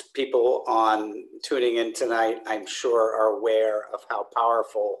 Most people tuning in tonight, I'm sure, are aware of how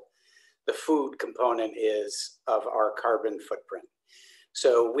powerful the food component is of our carbon footprint.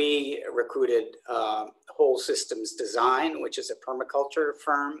 So we recruited Whole Systems Design, which is a permaculture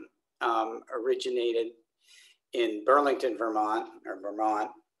firm, originated in Burlington, Vermont.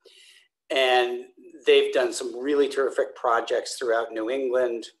 And they've done some really terrific projects throughout New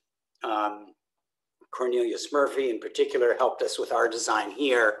England. Cornelius Murphy in particular helped us with our design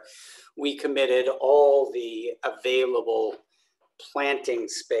here. We committed all the available planting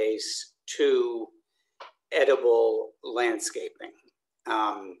space to edible landscaping.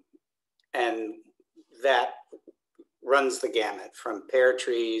 And that runs the gamut from pear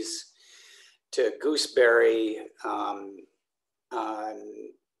trees to gooseberry.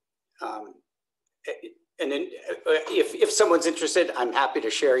 And then if someone's interested, I'm happy to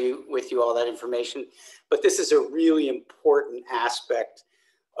share with you all that information. But this is a really important aspect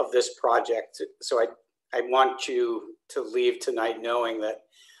of this project. So I want you to leave tonight knowing that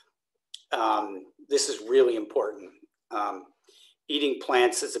this is really important. Eating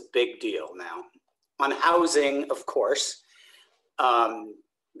plants is a big deal now. On housing, of course,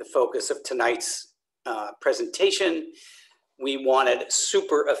 the focus of tonight's presentation, we wanted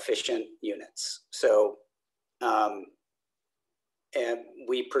super efficient units. So and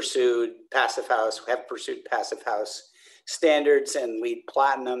we pursued Passive House, have pursued Passive House standards and LEED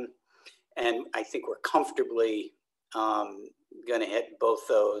Platinum. And I think we're comfortably going to hit both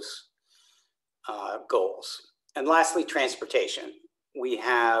those goals. And lastly, transportation. We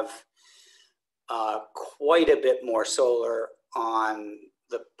have quite a bit more solar on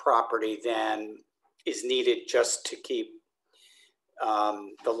the property than is needed just to keep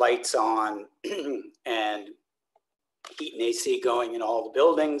the lights on and heat and AC going in all the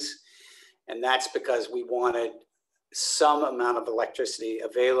buildings. And that's because we wanted some amount of electricity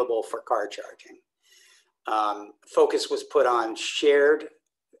available for car charging. Focus was put on shared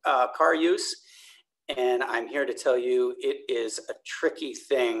car use. And I'm here to tell you, it is a tricky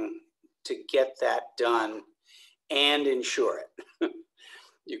thing to get that done and insure it.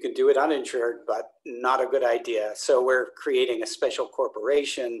 You can do it uninsured, but not a good idea. So we're creating a special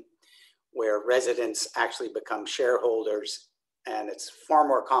corporation where residents actually become shareholders, and it's far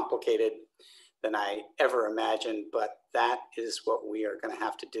more complicated than I ever imagined, but that is what we are going to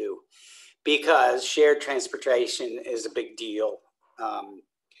have to do because shared transportation is a big deal.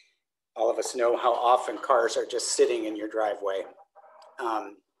 All of us know how often cars are just sitting in your driveway.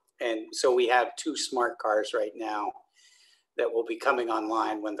 And so we have 2 smart cars right now that will be coming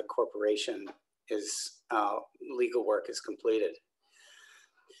online when the corporation is, legal work is completed.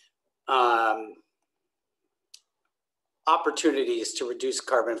 Opportunities to reduce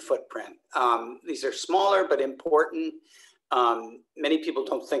carbon footprint. These are smaller but important. Many people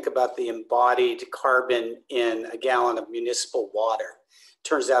don't think about the embodied carbon in a gallon of municipal water.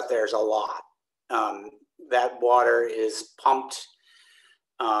 Turns out there's a lot. That water is pumped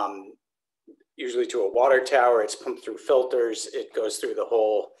usually to a water tower. It's pumped through filters. It goes through the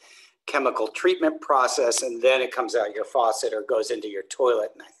whole chemical treatment process, and then it comes out your faucet or goes into your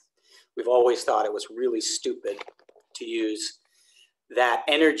toilet. And we've always thought it was really stupid to use that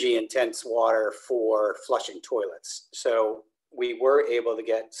energy intense water for flushing toilets. So we were able to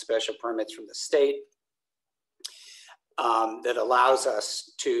get special permits from the state that allows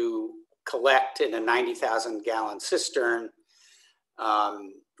us to collect in a 90,000 gallon cistern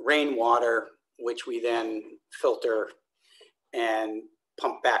rainwater, which we then filter and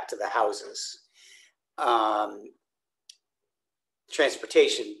pump back to the houses.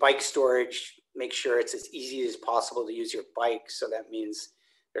 Transportation, bike storage, make sure it's as easy as possible to use your bike. So that means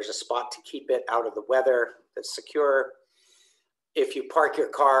there's a spot to keep it out of the weather that's secure. If you park your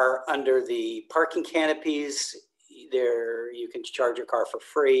car under the parking canopies, there you can charge your car for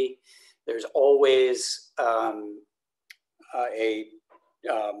free. There's always a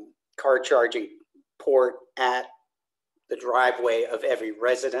car charging port at the driveway of every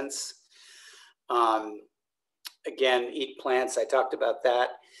residence. Again, eat plants, I talked about that.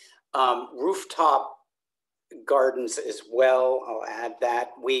 Rooftop gardens as well, I'll add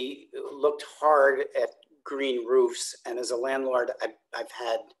that. We looked hard at green roofs, and as a landlord, I've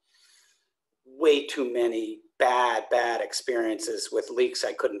had way too many bad experiences with leaks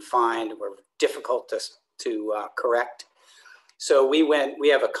I couldn't find, were difficult to correct. So we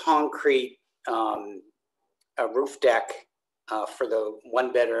have a concrete a roof deck for the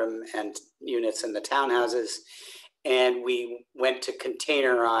 1-bedroom and units in the townhouses. And we went to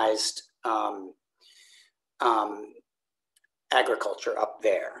containerized agriculture up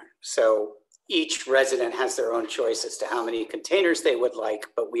there. So each resident has their own choice as to how many containers they would like,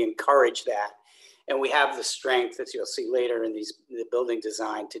 but we encourage that. And we have the strength, as you'll see later in the building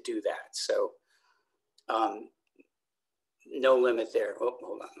design, to do that. So no limit there. Oh,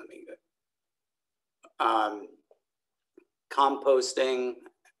 hold on, let me go. Composting,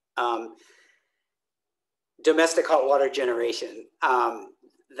 domestic hot water generation.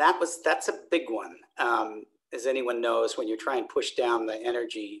 That's a big one. As anyone knows, when you try and push down the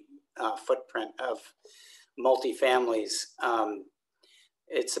energy footprint of multifamilies,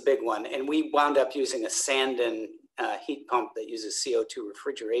 it's a big one. And we wound up using a Sandon heat pump that uses CO2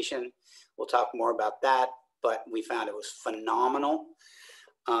 refrigeration. We'll talk more about that, but we found it was phenomenal.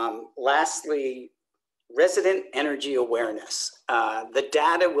 Lastly, resident energy awareness. The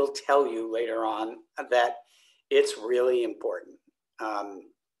data will tell you later on that it's really important.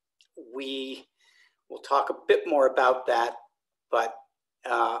 We will talk a bit more about that, but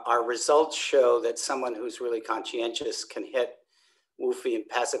our results show that someone who's really conscientious can hit WUFI and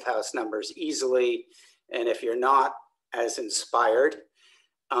Passive House numbers easily. And if you're not as inspired,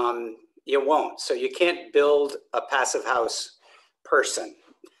 you won't. So you can't build a Passive House person.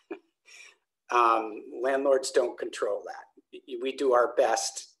 Landlords don't control that. We do our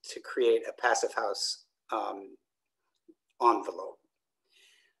best to create a Passive House envelope.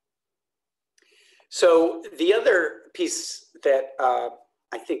 So the other piece that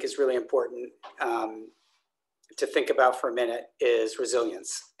I think is really important to think about for a minute is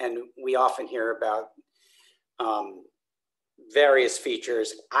resilience. And we often hear about various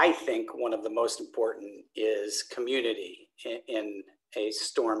features. I think one of the most important is community in a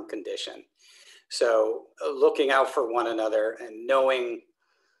storm condition. So looking out for one another and knowing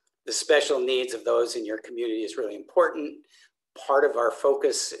the special needs of those in your community is really important. Part of our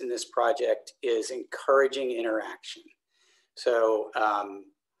focus in this project is encouraging interaction. So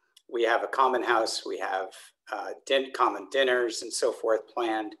we have a common house, we have common dinners and so forth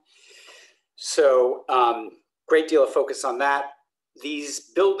planned. So great deal of focus on that.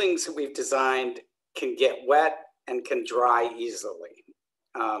 These buildings that we've designed can get wet and can dry easily.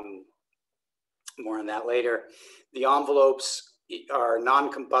 More on that later. The envelopes are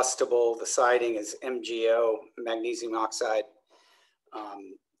non-combustible. The siding is MgO, magnesium oxide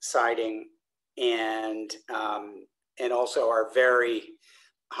siding, and also are very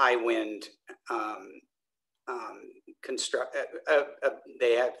high wind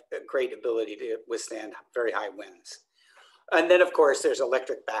they have a great ability to withstand very high winds. And then of course there's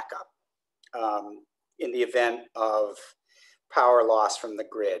electric backup in the event of power loss from the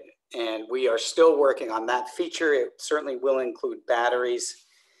grid. And we are still working on that feature. It certainly will include batteries.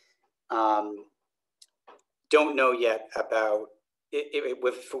 Don't know yet about if it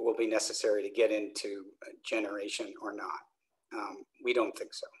will be necessary to get into generation or not. We don't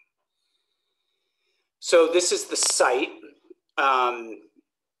think so. So this is the site. Can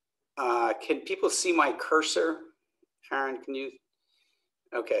people see my cursor? Aaron, can you?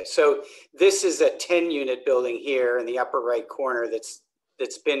 Okay, so this is a 10-unit building here in the upper right corner that's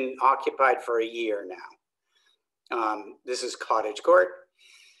been occupied for a year now. This is Cottage Court.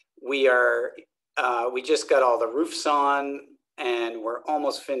 We just got all the roofs on, and we're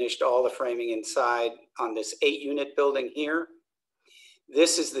almost finished all the framing inside on this 8-unit building here.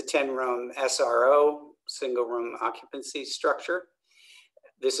 This is the 10-room SRO, single room occupancy structure.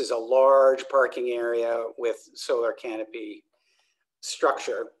 This is a large parking area with solar canopy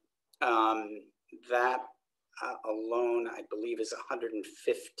structure. That alone, I believe, is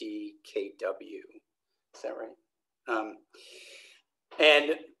 150 kW. Is that right?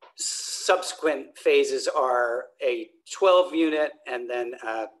 And subsequent phases are a 12-unit and then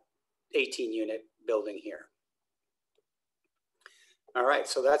a 18-unit building here. All right,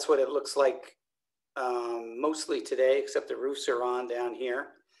 so that's what it looks like mostly today, except the roofs are on down here.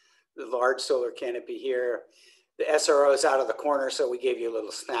 The large solar canopy here. The SRO is out of the corner, so we gave you a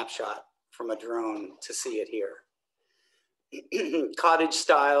little snapshot from a drone to see it here. Cottage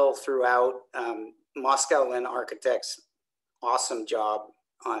style throughout. Moscow Lynn Architects, awesome job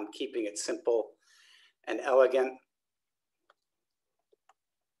on keeping it simple and elegant.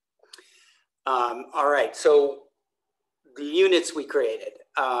 All right, so the units we created.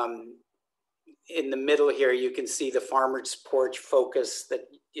 In the middle here, you can see the farmer's porch focus that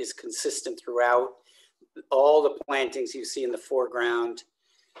is consistent throughout. All the plantings you see in the foreground,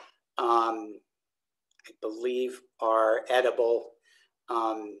 I believe, are edible.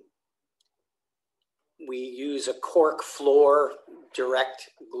 We use a cork floor, direct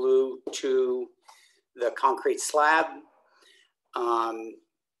glue to the concrete slab.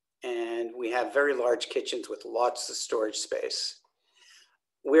 And we have very large kitchens with lots of storage space.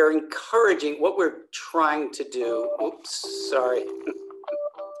 We're encouraging, what we're trying to do, oops, sorry.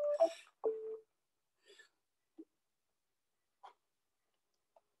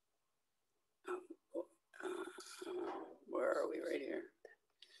 Where are we? Right here.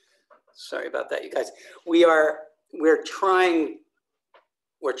 Sorry about that, you guys. We're trying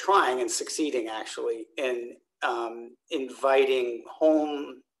and succeeding actually in inviting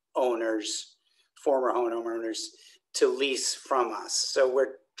home owners, former homeowners, to lease from us. So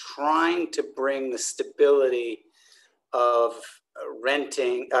we're trying to bring the stability of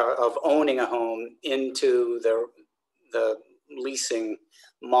renting, of owning a home into the leasing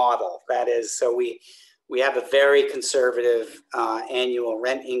model. That is, so we have a very conservative annual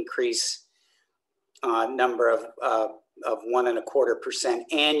rent increase number of 1.25%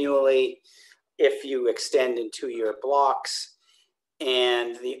 annually if you extend in 2-year blocks.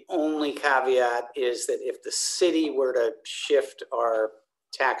 And the only caveat is that if the city were to shift our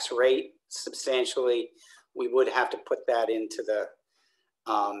tax rate substantially, we would have to put that into the,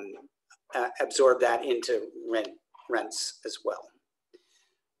 absorb that into rents as well.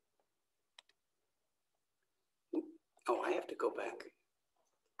 Oh, I have to go back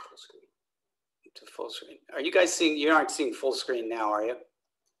full screen, to full screen. Are you guys seeing, you aren't seeing full screen now, are you?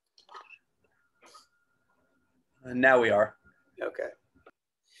 Now we are. Okay.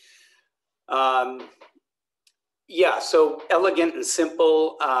 Yeah, so elegant and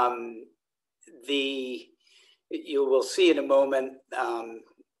simple. You will see in a moment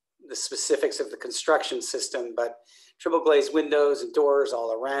the specifics of the construction system, but triple glazed windows and doors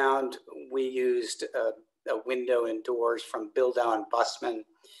all around. We used a window and doors from Bildau and Bussmann,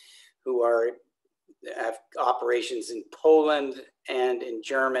 who have operations in Poland and in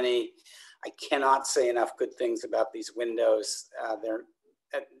Germany. I cannot say enough good things about these windows.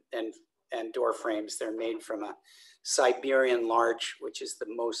 And door frames. They're made from a Siberian larch, which is the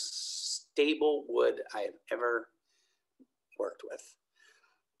most stable wood I have ever worked with.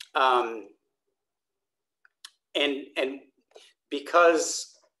 And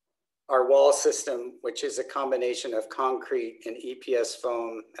because our wall system, which is a combination of concrete and EPS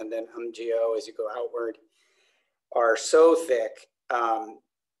foam and then MGO as you go outward, are so thick,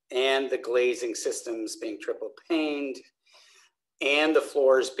 and the glazing systems being triple paned, and the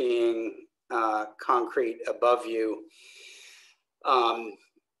floors being concrete above you,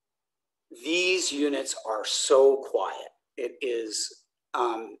 these units are so quiet. It is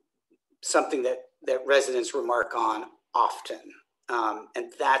something that residents remark on often.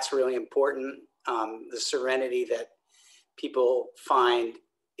 And that's really important. The serenity that people find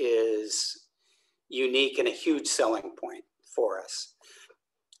is unique and a huge selling point for us.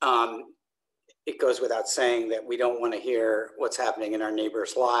 It goes without saying that we don't want to hear what's happening in our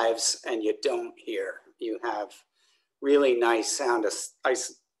neighbors' lives, and you don't hear. You have really nice sound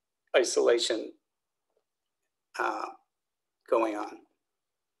isolation going on.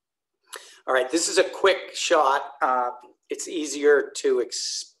 All right, this is a quick shot. It's easier to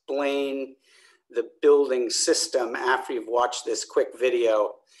explain the building system after you've watched this quick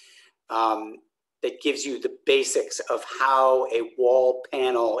video that gives you the basics of how a wall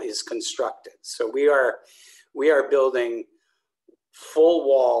panel is constructed. So we are building full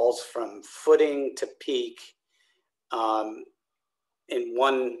walls from footing to peak in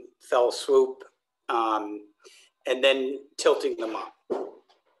one fell swoop, and then tilting them up.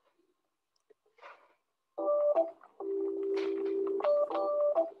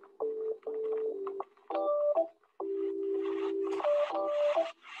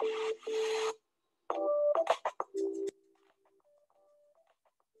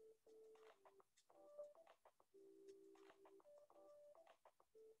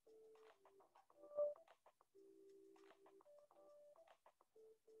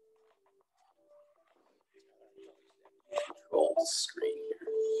 Control screen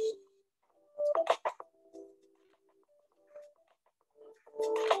here.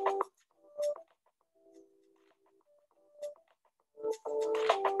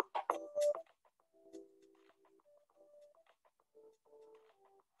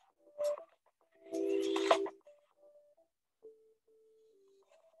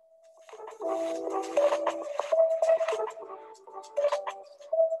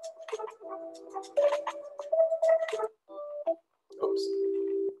 Oops.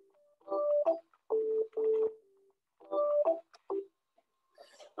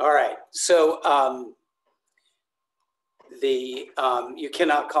 All right, so you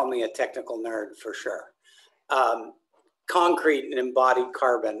cannot call me a technical nerd for sure. Concrete and embodied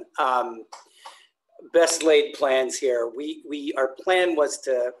carbon. Best laid plans here. Our plan was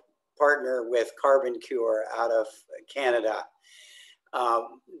to partner with Carbon Cure out of Canada.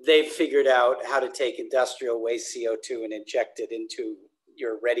 They've figured out how to take industrial waste CO2 and inject it into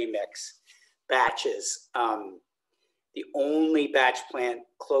your ready mix batches. The only batch plant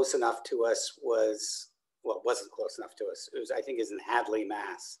close enough to us was, well, it wasn't close enough to us. It was, I think, is in Hadley,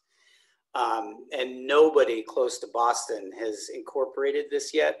 Mass. And nobody close to Boston has incorporated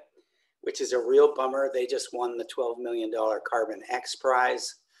this yet, which is a real bummer. They just won the $12 million Carbon X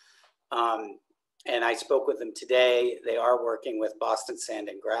Prize. And I spoke with them today. They are working with Boston Sand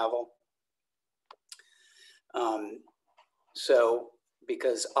and Gravel. So,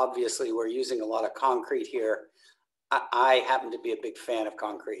 because obviously we're using a lot of concrete here, I happen to be a big fan of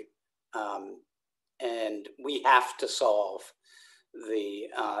concrete. And we have to solve the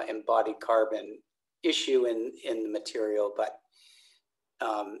embodied carbon issue in the material, but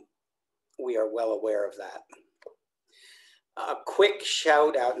we are well aware of that. A quick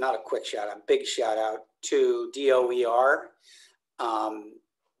shout out, not a quick shout out, big shout out to DOER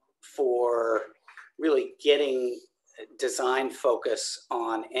for really getting design focus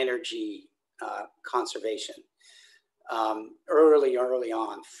on energy conservation. Early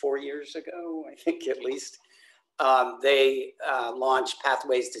on, 4 years ago, I think at least, they launched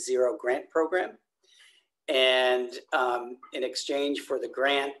Pathways to Zero grant program. And in exchange for the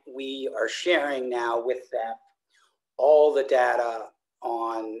grant, we are sharing now with them all the data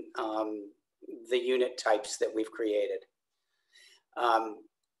on the unit types that we've created.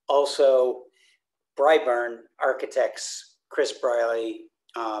 Also, Bryburn architects, Chris Briley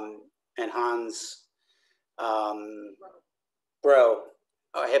and Hans Bro,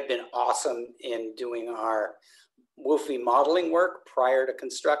 have been awesome in doing our WUFI modeling work prior to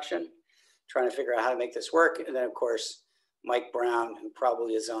construction, trying to figure out how to make this work. And then of course, Mike Brown, who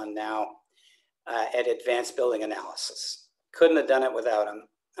probably is on now, at Advanced Building Analysis. Couldn't have done it without him,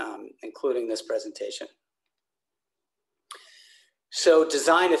 including this presentation. So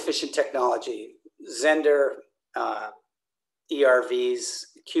design efficient technology, Zender ERVs,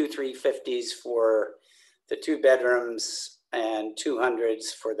 Q350s for the 2 bedrooms and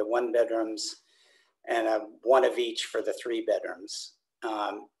 200s for the 1 bedrooms, and one of each for the 3 bedrooms.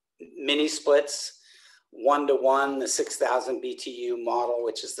 Mini splits, 1-to-1, the 6,000 BTU model,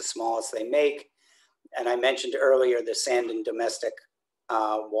 which is the smallest they make. And I mentioned earlier the Sandon domestic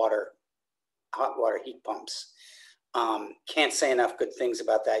hot water heat pumps. Can't say enough good things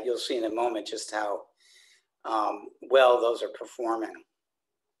about that. You'll see in a moment just how well those are performing.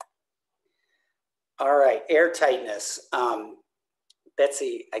 All right, air tightness.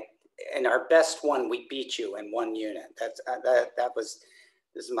 Betsy, in our best one, we beat you in 1 unit.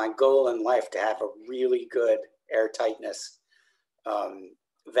 This is my goal in life, to have a really good air tightness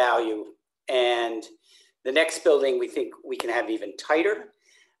value. And the next building, we think we can have even tighter.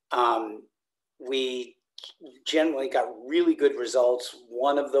 We generally got really good results.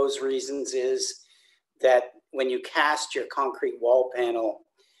 One of those reasons is that when you cast your concrete wall panel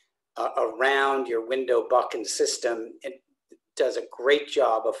around your window bucking system, it does a great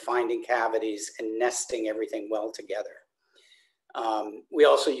job of finding cavities and nesting everything well together. We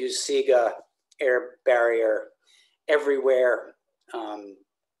also use Sega air barrier everywhere on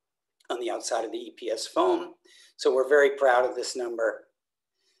the outside of the EPS foam. So we're very proud of this number.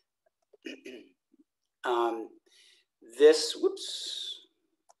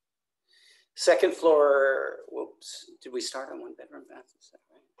 Second floor, did we start on 1 bedroom bath? Is that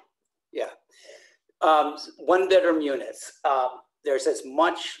right? Yeah. 1 bedroom units. There's as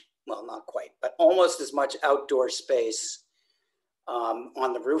much, well, not quite, but almost as much outdoor space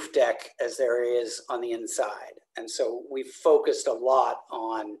on the roof deck as there is on the inside. And so we've focused a lot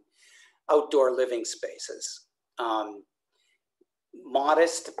on outdoor living spaces.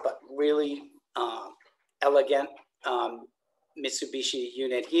 Modest, but really elegant Mitsubishi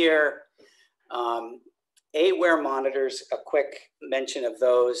unit here. AWare monitors, a quick mention of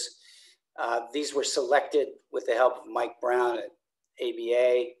those. These were selected with the help of Mike Brown at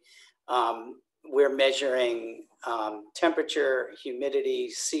ABA. We're measuring temperature,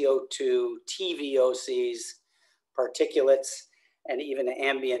 humidity, CO2, TVOCs, particulates, and even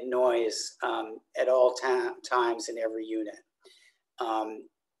ambient noise at all times in every unit.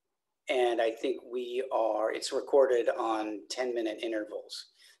 And I think it's recorded on 10-minute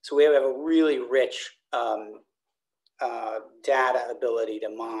intervals. So we have a really rich data ability to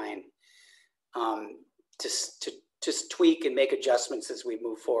mine, to just tweak and make adjustments as we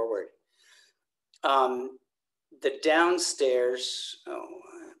move forward. The downstairs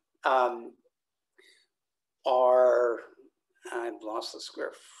are, I've lost the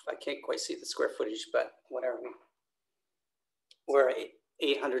I can't quite see the square footage, but whatever. We're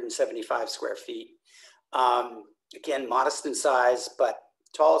 875 square feet. Again, modest in size, but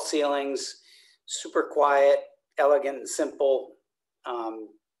tall ceilings, super quiet, elegant and simple.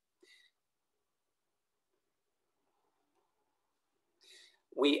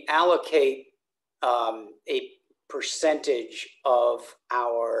 We allocate a percentage of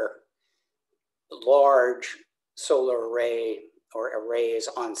our large solar array or arrays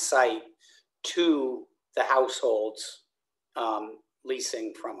on site to the households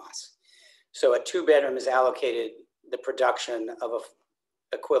leasing from us. So a 2-bedroom is allocated the production of a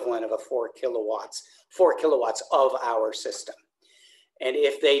equivalent of 4 kilowatts of our system. And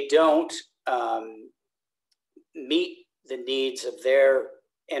if they don't meet the needs of their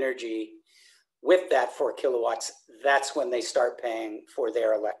energy with that 4 kilowatts, that's when they start paying for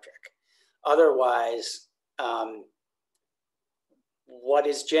their electric. Otherwise, what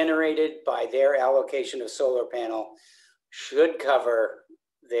is generated by their allocation of solar panel should cover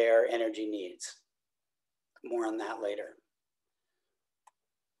their energy needs. More on that later.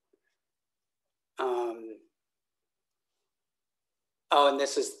 Oh, and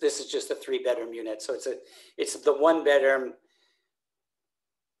this is just a 3-bedroom unit. So it's the 1 bedroom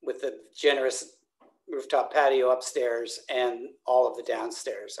with the generous rooftop patio upstairs and all of the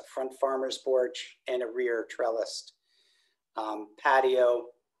downstairs, a front farmer's porch and a rear trellised patio.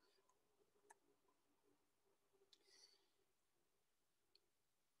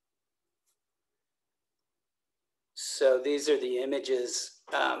 So these are the images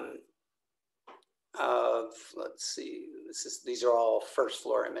of, let's see, these are all first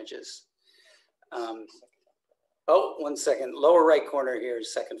floor images. Oh, 1 second, lower right corner here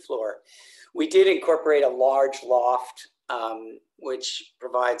is second floor. We did incorporate a large loft, which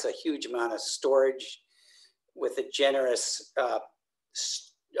provides a huge amount of storage with a generous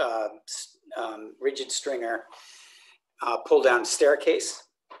rigid stringer pull down staircase.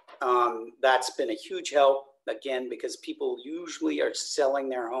 That's been a huge help, again, because people usually are selling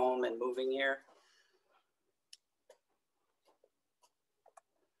their home and moving here.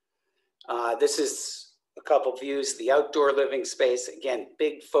 This is a couple views, the outdoor living space. Again,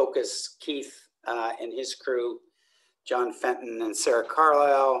 big focus, Keith and his crew, John Fenton and Sarah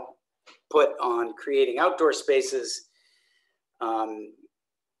Carlisle, put on creating outdoor spaces,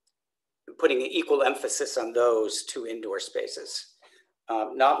 putting equal emphasis on those to indoor spaces.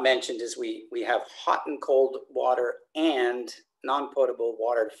 Not mentioned is we have hot and cold water and non-potable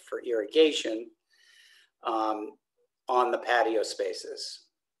water for irrigation on the patio spaces.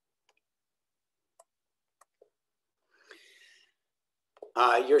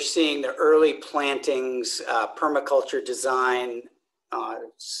 You're seeing the early plantings, permaculture design,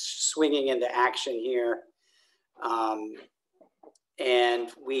 swinging into action here. And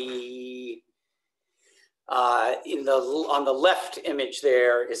we, on the left image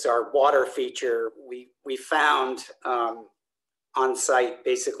there is our water feature. We found on site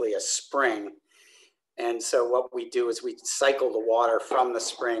basically a spring. And so what we do is we cycle the water from the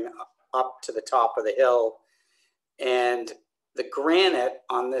spring up to the top of the hill. And the granite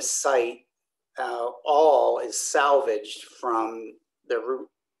on this site all is salvaged from the Route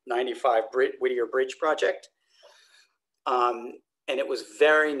 95 Whittier Bridge project. And it was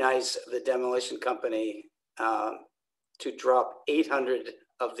very nice of the demolition company to drop 800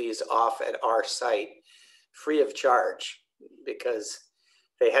 of these off at our site free of charge because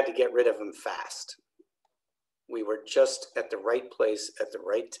they had to get rid of them fast. We were just at the right place at the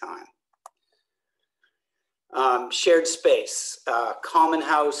right time. Shared space, common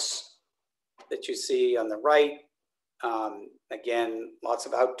house that you see on the right. Again, lots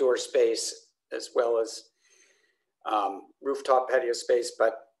of outdoor space as well as rooftop patio space,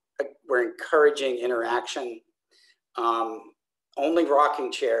 but we're encouraging interaction. Only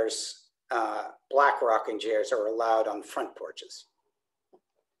rocking chairs, black rocking chairs are allowed on front porches.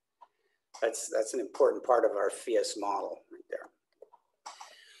 That's an important part of our PHMass model right there.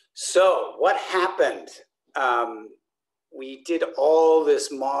 So what happened? We did all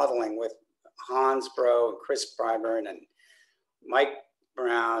this modeling with Hans Bro and Chris Bryburn and Mike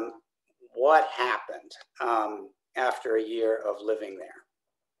Brown. What happened after a year of living there?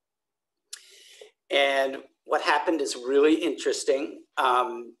 And what happened is really interesting.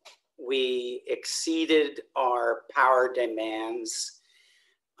 We exceeded our power demands.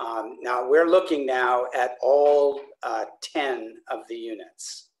 Now we're looking now at all 10 of the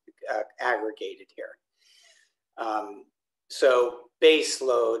units aggregated here. So base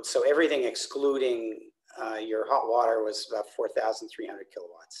load, so everything excluding your hot water was about 4,300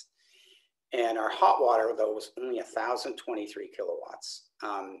 kilowatts. And our hot water, though, was only 1,023 kilowatts.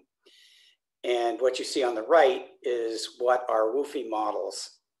 And what you see on the right is what our WUFI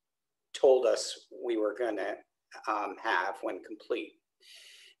models told us we were going to have when complete.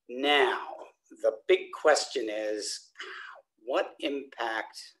 Now, the big question is, what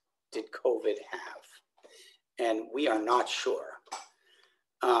impact did COVID have? And we are not sure.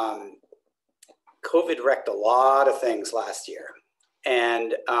 COVID wrecked a lot of things last year.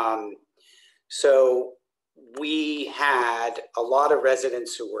 And so we had a lot of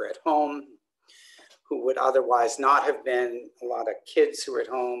residents who were at home, who would otherwise not have been, a lot of kids who were at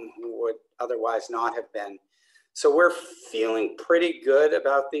home who would otherwise not have been. So we're feeling pretty good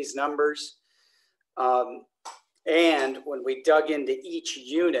about these numbers. And when we dug into each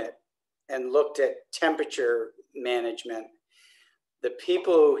unit and looked at temperature management, the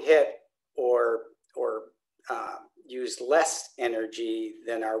people who hit or used less energy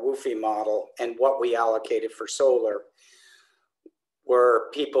than our WUFI model and what we allocated for solar were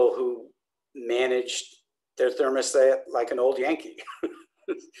people who managed their thermostat like an old Yankee.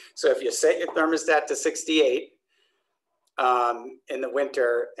 So if you set your thermostat to 68 in the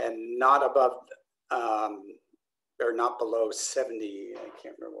winter and not above or not below 70, I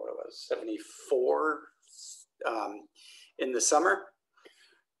can't remember what it was, 74 in the summer,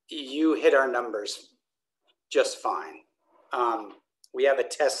 you hit our numbers just fine. We have a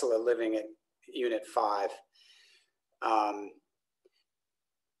Tesla living at unit 5.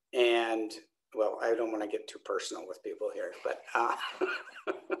 And well, I don't want to get too personal with people here, but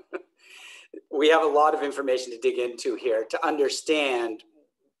we have a lot of information to dig into here to understand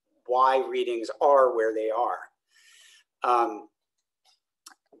why readings are where they are.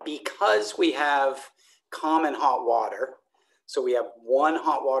 Because we have common hot water, so we have one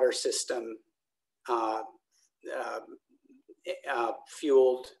hot water system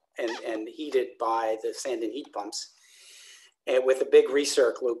fueled and heated by the sand and heat pumps, and with a big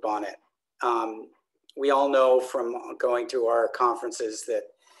recirc loop on it. We all know from going to our conferences that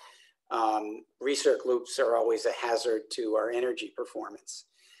recirc loops are always a hazard to our energy performance.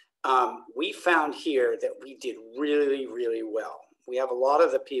 We found here that we did really, really well. We have a lot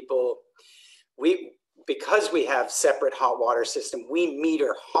of the people, because we have separate hot water system, we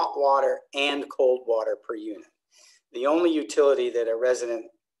meter hot water and cold water per unit. The only utility that a resident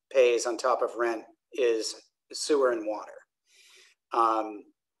pays on top of rent is sewer and water.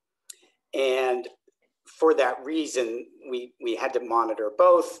 And for that reason, we had to monitor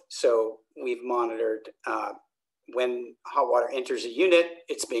both. So we've monitored when hot water enters a unit,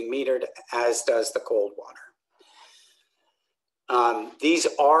 it's being metered, as does the cold water. These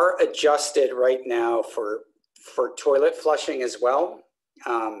are adjusted right now for toilet flushing as well.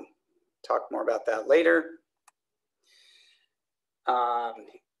 Talk more about that later.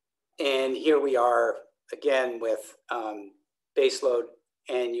 And here we are again with baseload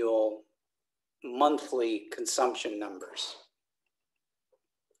annual monthly consumption numbers.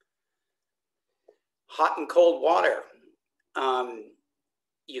 Hot and cold water.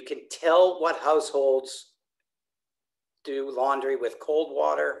 You can tell what households do laundry with cold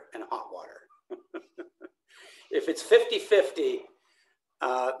water and hot water. If it's 50-50,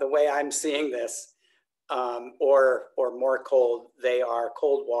 the way I'm seeing this, or more cold, they are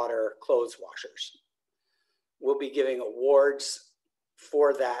cold water clothes washers. We'll be giving awards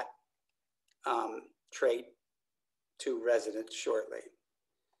for that trait to residents shortly.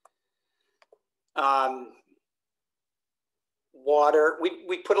 Water,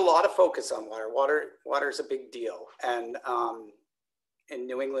 we put a lot of focus on water. Water is a big deal, and in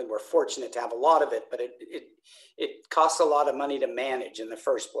New England, we're fortunate to have a lot of it, but it costs a lot of money to manage in the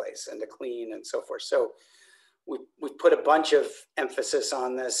first place and to clean and so forth. So we've put a bunch of emphasis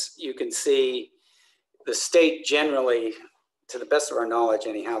on this. You can see the state generally, to the best of our knowledge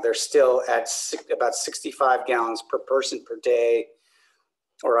anyhow, they're still at about 65 gallons per person per day,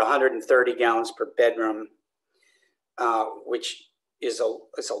 or 130 gallons per bedroom, which is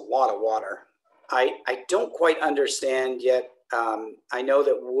a lot of water. I don't quite understand yet. I know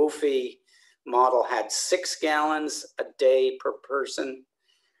that WUFI model had 6 gallons a day per person.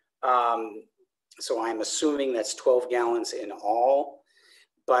 So I'm assuming that's 12 gallons in all,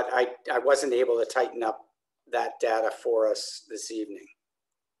 but I wasn't able to tighten up that data for us this evening.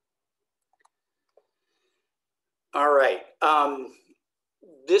 All right.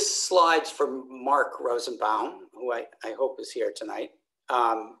 This slide's from Mark Rosenbaum, who I hope is here tonight,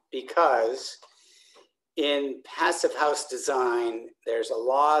 because in passive house design, there's a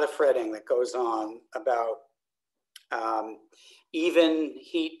lot of fretting that goes on about even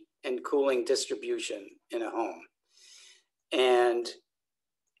heat and cooling distribution in a home. And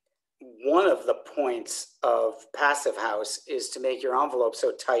one of the points of passive house is to make your envelope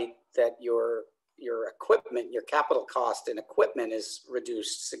so tight that your equipment, your capital cost in equipment is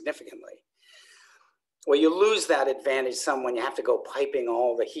reduced significantly. Well, you lose that advantage some when you have to go piping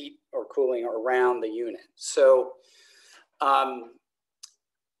all the heat or cooling around the unit. So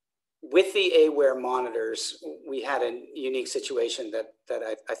with the AWARE monitors, we had a unique situation that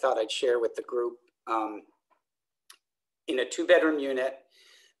I thought I'd share with the group. In a 2-bedroom unit,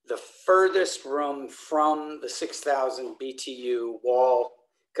 the furthest room from the 6,000 BTU wall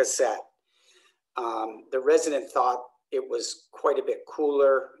cassette, the resident thought it was quite a bit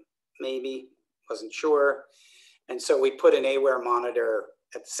cooler, maybe, wasn't sure. And so we put an AWARE monitor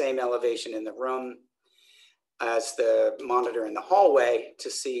at the same elevation in the room as the monitor in the hallway to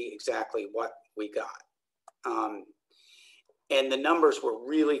see exactly what we got. And the numbers were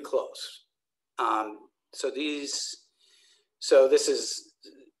really close. So this is,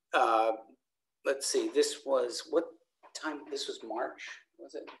 let's see, this was, what time, this was March,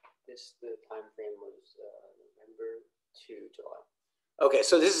 was it? The time frame was November to July. Okay,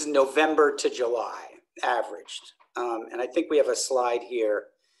 so this is November to July averaged. And I think we have a slide here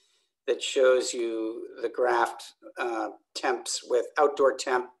that shows you the graphed temps with outdoor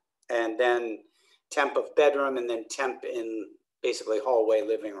temp and then temp of bedroom and then temp in basically hallway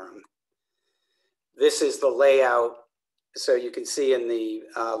living room. This is the layout. So you can see in the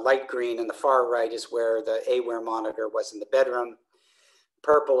light green in the far right is where the AWARE monitor was in the bedroom.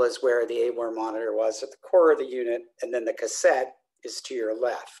 Purple is where the AWARE monitor was at the core of the unit, and then the cassette is to your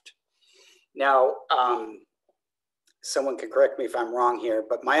left. Now, someone can correct me if I'm wrong here,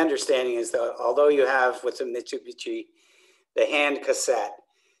 but my understanding is that although you have with the Mitsubishi, the hand cassette,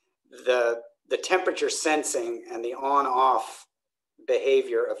 the temperature sensing and the on-off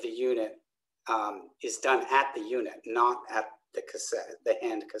behavior of the unit is done at the unit, not at the cassette, the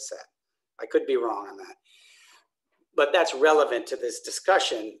hand cassette. I could be wrong on that. But that's relevant to this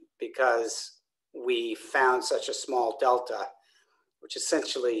discussion because we found such a small delta, which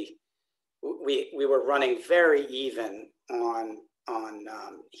essentially we were running very even on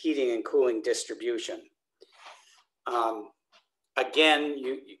heating and cooling distribution. Again,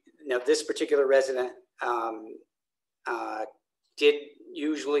 this particular resident did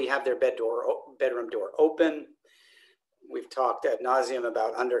usually have their bedroom door open. We've talked ad nauseum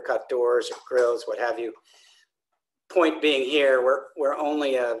about undercut doors or grills, what have you. Point being here, we're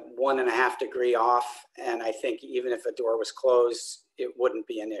only a 1.5 degree off, and I think even if a door was closed, it wouldn't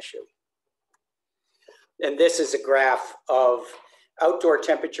be an issue. And this is a graph of outdoor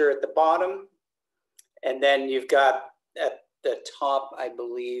temperature at the bottom, and then you've got at the top, I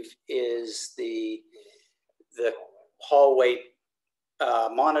believe, is the hallway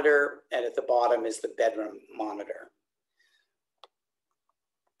monitor, and at the bottom is the bedroom monitor.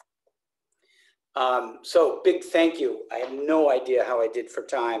 So big thank you. I have no idea how I did for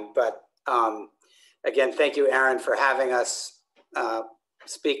time, but again, thank you, Aaron, for having us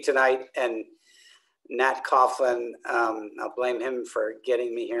speak tonight, and Nat Coughlin, I'll blame him for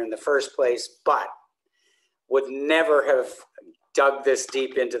getting me here in the first place, but would never have dug this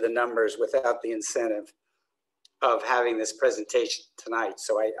deep into the numbers without the incentive of having this presentation tonight.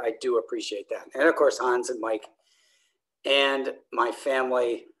 So I do appreciate that. And of course, Hans and Mike and my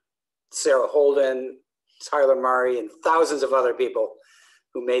family, Sarah Holden, Tyler Murray, and thousands of other people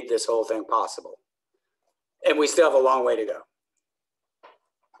who made this whole thing possible. And we still have a long way to go.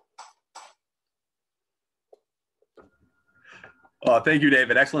 Thank you,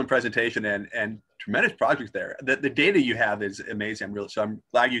 David. Excellent presentation and tremendous project there. The data you have is amazing. So I'm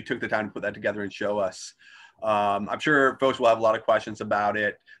glad you took the time to put that together and show us. I'm sure folks will have a lot of questions about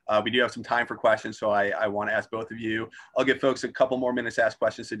it. We do have some time for questions, so I want to ask both of you. I'll give folks a couple more minutes to ask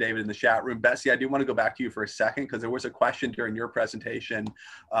questions to David in the chat room. Betsy, I do want to go back to you for a second because there was a question during your presentation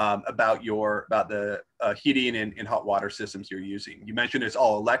about the heating and hot water systems you're using. You mentioned it's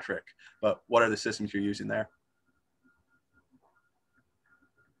all electric, but what are the systems you're using there?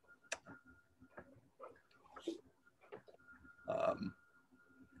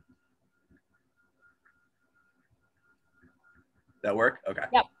 That work? Okay.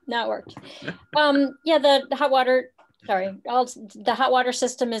 Yep, that worked. Yeah, the hot water, the hot water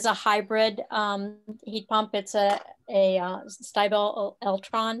system is a hybrid heat pump. It's a Stybel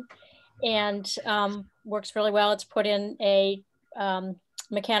Eltron, and works really well. It's put in a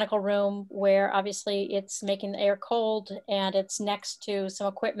mechanical room where obviously it's making the air cold, and it's next to some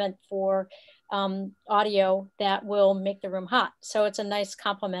equipment for audio that will make the room hot. So it's a nice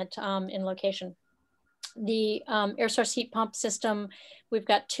complement in location. The air source heat pump system, we've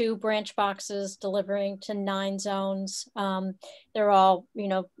got 2 branch boxes delivering to 9 zones. They're all,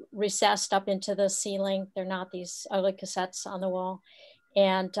 recessed up into the ceiling. They're not these ugly cassettes on the wall.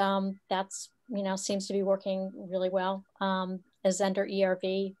 And that's, seems to be working really well. A Zender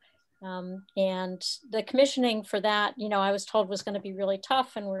ERV. And the commissioning for that, I was told was going to be really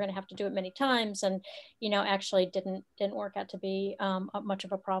tough, and we're going to have to do it many times. And, actually didn't work out to be much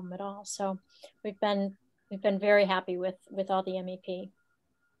of a problem at all. So we've been very happy with all the MEP.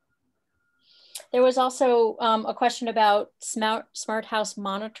 There was also a question about smart house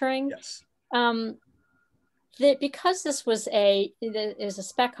monitoring. Yes. Because this is a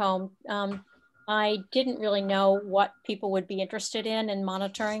spec home, I didn't really know what people would be interested in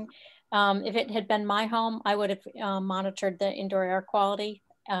monitoring. If it had been my home, I would have monitored the indoor air quality.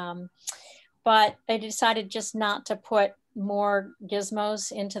 But I decided just not to put more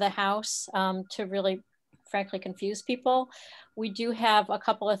gizmos into the house to really, frankly, confuse people. We do have a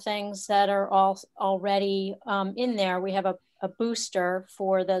couple of things that are already in there. We have a booster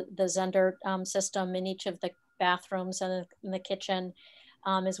for the Zender system in each of the bathrooms and in the kitchen.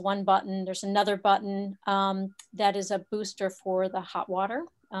 Is one button. There's another button that is a booster for the hot water.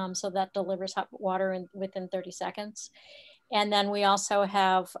 So that delivers hot water within 30 seconds. And then we also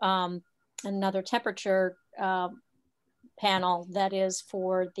have another temperature panel that is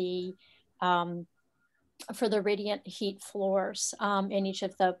for the radiant heat floors in each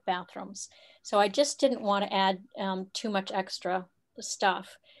of the bathrooms. So I just didn't want to add too much extra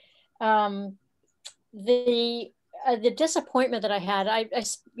stuff. The disappointment that I had, I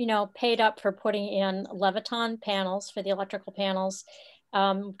paid up for putting in Leviton panels for the electrical panels.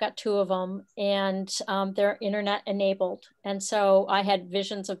 We've got 2 of them, and they're internet enabled. And so I had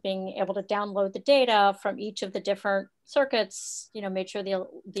visions of being able to download the data from each of the different circuits, made sure the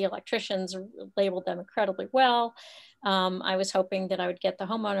electricians labeled them incredibly well. I was hoping that I would get the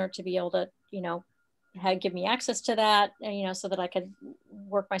homeowner to be able to, give me access to that, so that I could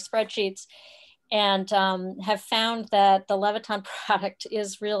work my spreadsheets. And have found that the Leviton product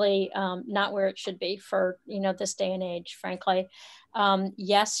is really not where it should be for this day and age, frankly.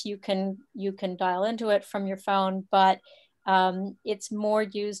 Yes, you can dial into it from your phone, but it's more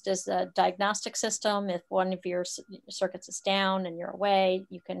used as a diagnostic system. If one of your circuits is down and you're away,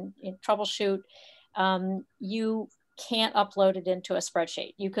 you can troubleshoot. You can't upload it into a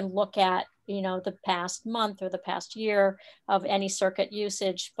spreadsheet. You can look at the past month or the past year of any circuit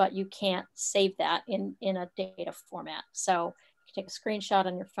usage, but you can't save that in a data format. So you can take a screenshot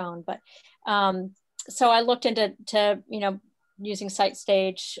on your phone. But so I looked into using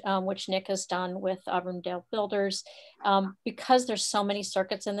SiteStage, which Nick has done with Auburndale Builders, because there's so many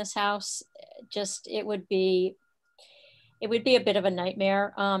circuits in this house. It would be a bit of a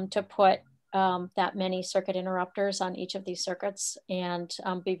nightmare to put that many circuit interrupters on each of these circuits, and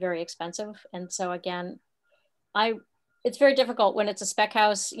be very expensive. And so again, it's very difficult when it's a spec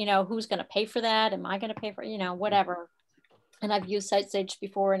house, who's going to pay for that? Am I going to pay for, whatever. And I've used SiteStage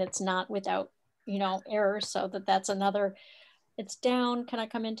before, and it's not without, errors. So that's another, it's down. Can I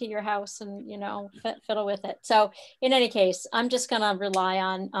come into your house and, fiddle with it? So in any case, I'm just going to rely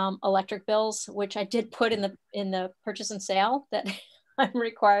on electric bills, which I did put in the purchase and sale, that I'm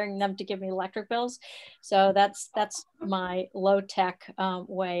requiring them to give me electric bills. So that's my low tech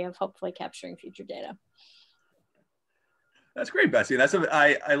way of hopefully capturing future data. That's great, Betsy.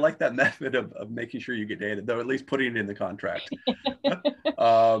 I like that method of making sure you get data, though, at least putting it in the contract.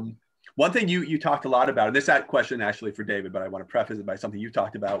 One thing you talked a lot about, and this question actually for David, but I want to preface it by something you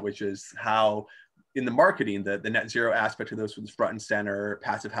talked about, which is how in the marketing, the net zero aspect of those was front and center,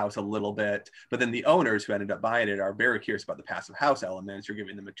 passive house a little bit, but then the owners who ended up buying it are very curious about the passive house elements. You're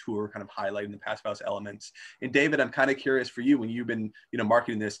giving them a tour, kind of highlighting the passive house elements. And David, I'm kind of curious for you, when you've been,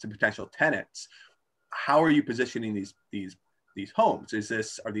 marketing this to potential tenants, how are you positioning these homes? Is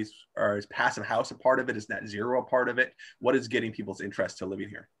passive house a part of it? Is net zero a part of it? What is getting people's interest to living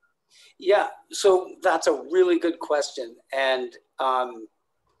here? Yeah, so that's a really good question. And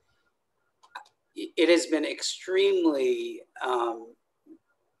it has been extremely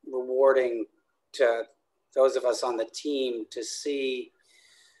rewarding to those of us on the team to see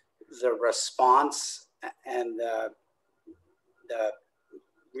the response and the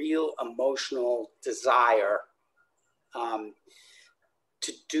real emotional desire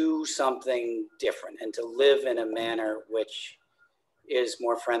to do something different and to live in a manner which is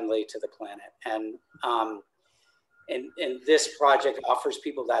more friendly to the planet. And this project offers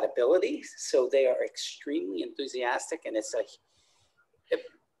people that ability, so they are extremely enthusiastic. And it's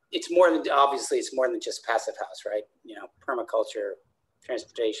more than, obviously it's more than just passive house, right? Permaculture,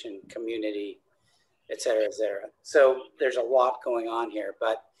 transportation, community, et cetera, et cetera. So there's a lot going on here,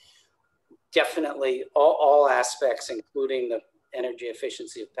 but definitely all aspects, including the energy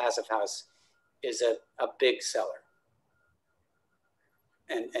efficiency of passive house, is a big seller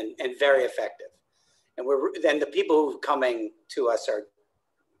and very effective. And the people who are coming to us are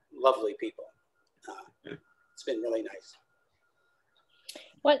lovely people. It's been really nice.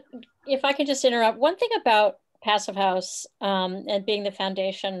 What, if I could just interrupt, one thing about passive house and being the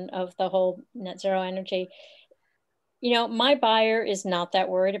foundation of the whole net zero energy, my buyer is not that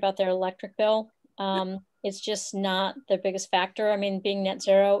worried about their electric bill. It's just not the biggest factor. I mean, being net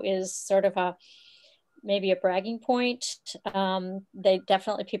zero is sort of maybe a bragging point. They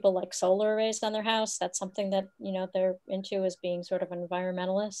definitely, people like solar arrays on their house. That's something that, they're into, as being sort of an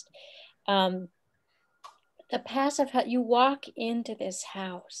environmentalist. The passive house, you walk into this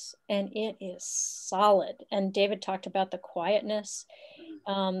house and it is solid. And David talked about the quietness.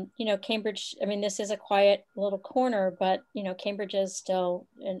 Cambridge, I mean, this is a quiet little corner, but, Cambridge is still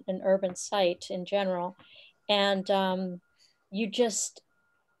an urban site in general. And you just,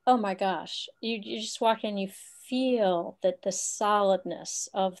 oh my gosh, you just walk in, you feel that the solidness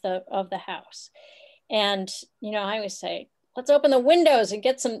of the house. And, I always say, let's open the windows and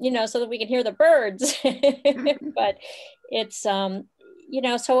get some, so that we can hear the birds. But it's, so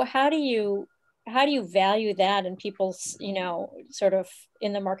how do you value that in people's, sort of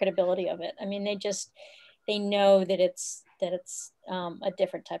in the marketability of it? I mean, they know that it's a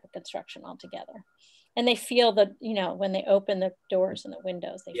different type of construction altogether. And they feel that, when they open the doors and the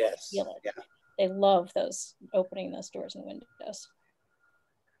windows, they feel it. Yeah. They love opening those doors and windows.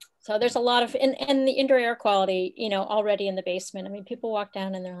 So there's a lot of, and the indoor air quality, you know, already in the basement. I mean, people walk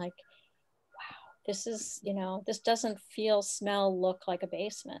down and they're like, this is, you know, this doesn't feel, smell, look like a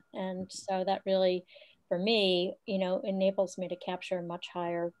basement. And so that really, for me, you know, enables me to capture a much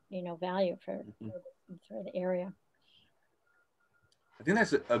higher, you know, value for the area. I think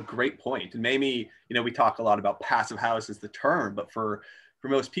that's a great point. And maybe, you know, we talk a lot about passive house as the term, but for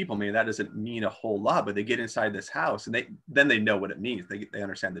most people, maybe that doesn't mean a whole lot, but they get inside this house and they know what it means. They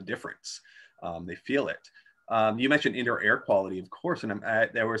understand the difference. They feel it. You mentioned indoor air quality, of course, and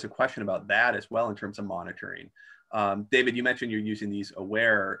there was a question about that as well in terms of monitoring. David, you mentioned you're using these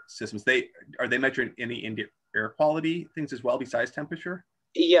aware systems. Are they measuring any indoor air quality things as well besides temperature?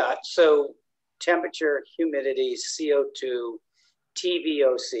 Yeah, so temperature, humidity, CO2,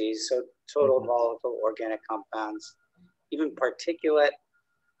 TVOCs, so total volatile organic compounds, even particulate,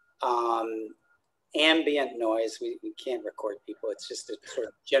 ambient noise. We can't record people. It's just a sort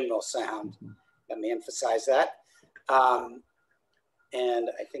of general sound. Let me emphasize that. And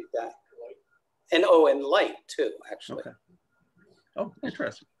I think that, and light too, actually. Okay. Oh,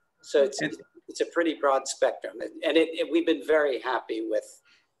 interesting. So it's a pretty broad spectrum, and we've been very happy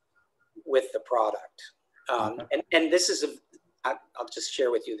with the product. And this is I'll just share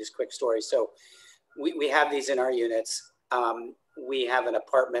with you this quick story. So we have these in our units. We have an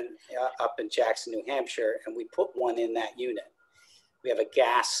apartment up in Jackson, New Hampshire, and we put one in that unit. We have a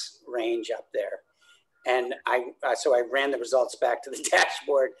gas range up there. And so I ran the results back to the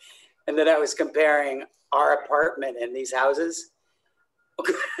dashboard, and then I was comparing our apartment and these houses.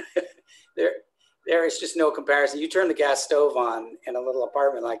 There is just no comparison. You turn the gas stove on in a little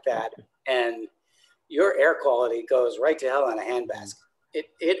apartment like that, and your air quality goes right to hell in a handbasket.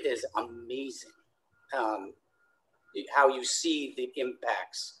 It is amazing how you see the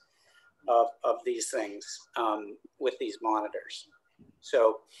impacts of these things with these monitors.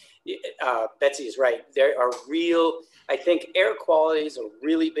 So Betsy is right. There are I think air quality is a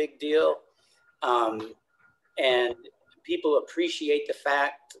really big deal. And people appreciate the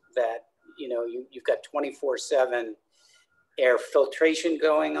fact that, you know, you've got 24/7 air filtration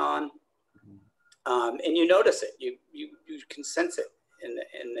going on. And you notice it. You can sense it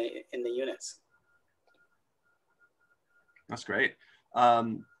in the units. That's great.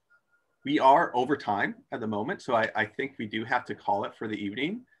 We are over time at the moment, so I think we do have to call it for the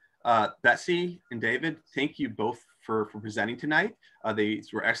evening. Betsy and David, thank you both for presenting tonight.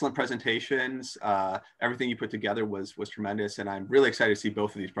 These were excellent presentations. Everything you put together was tremendous, and I'm really excited to see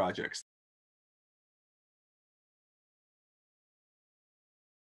both of these projects.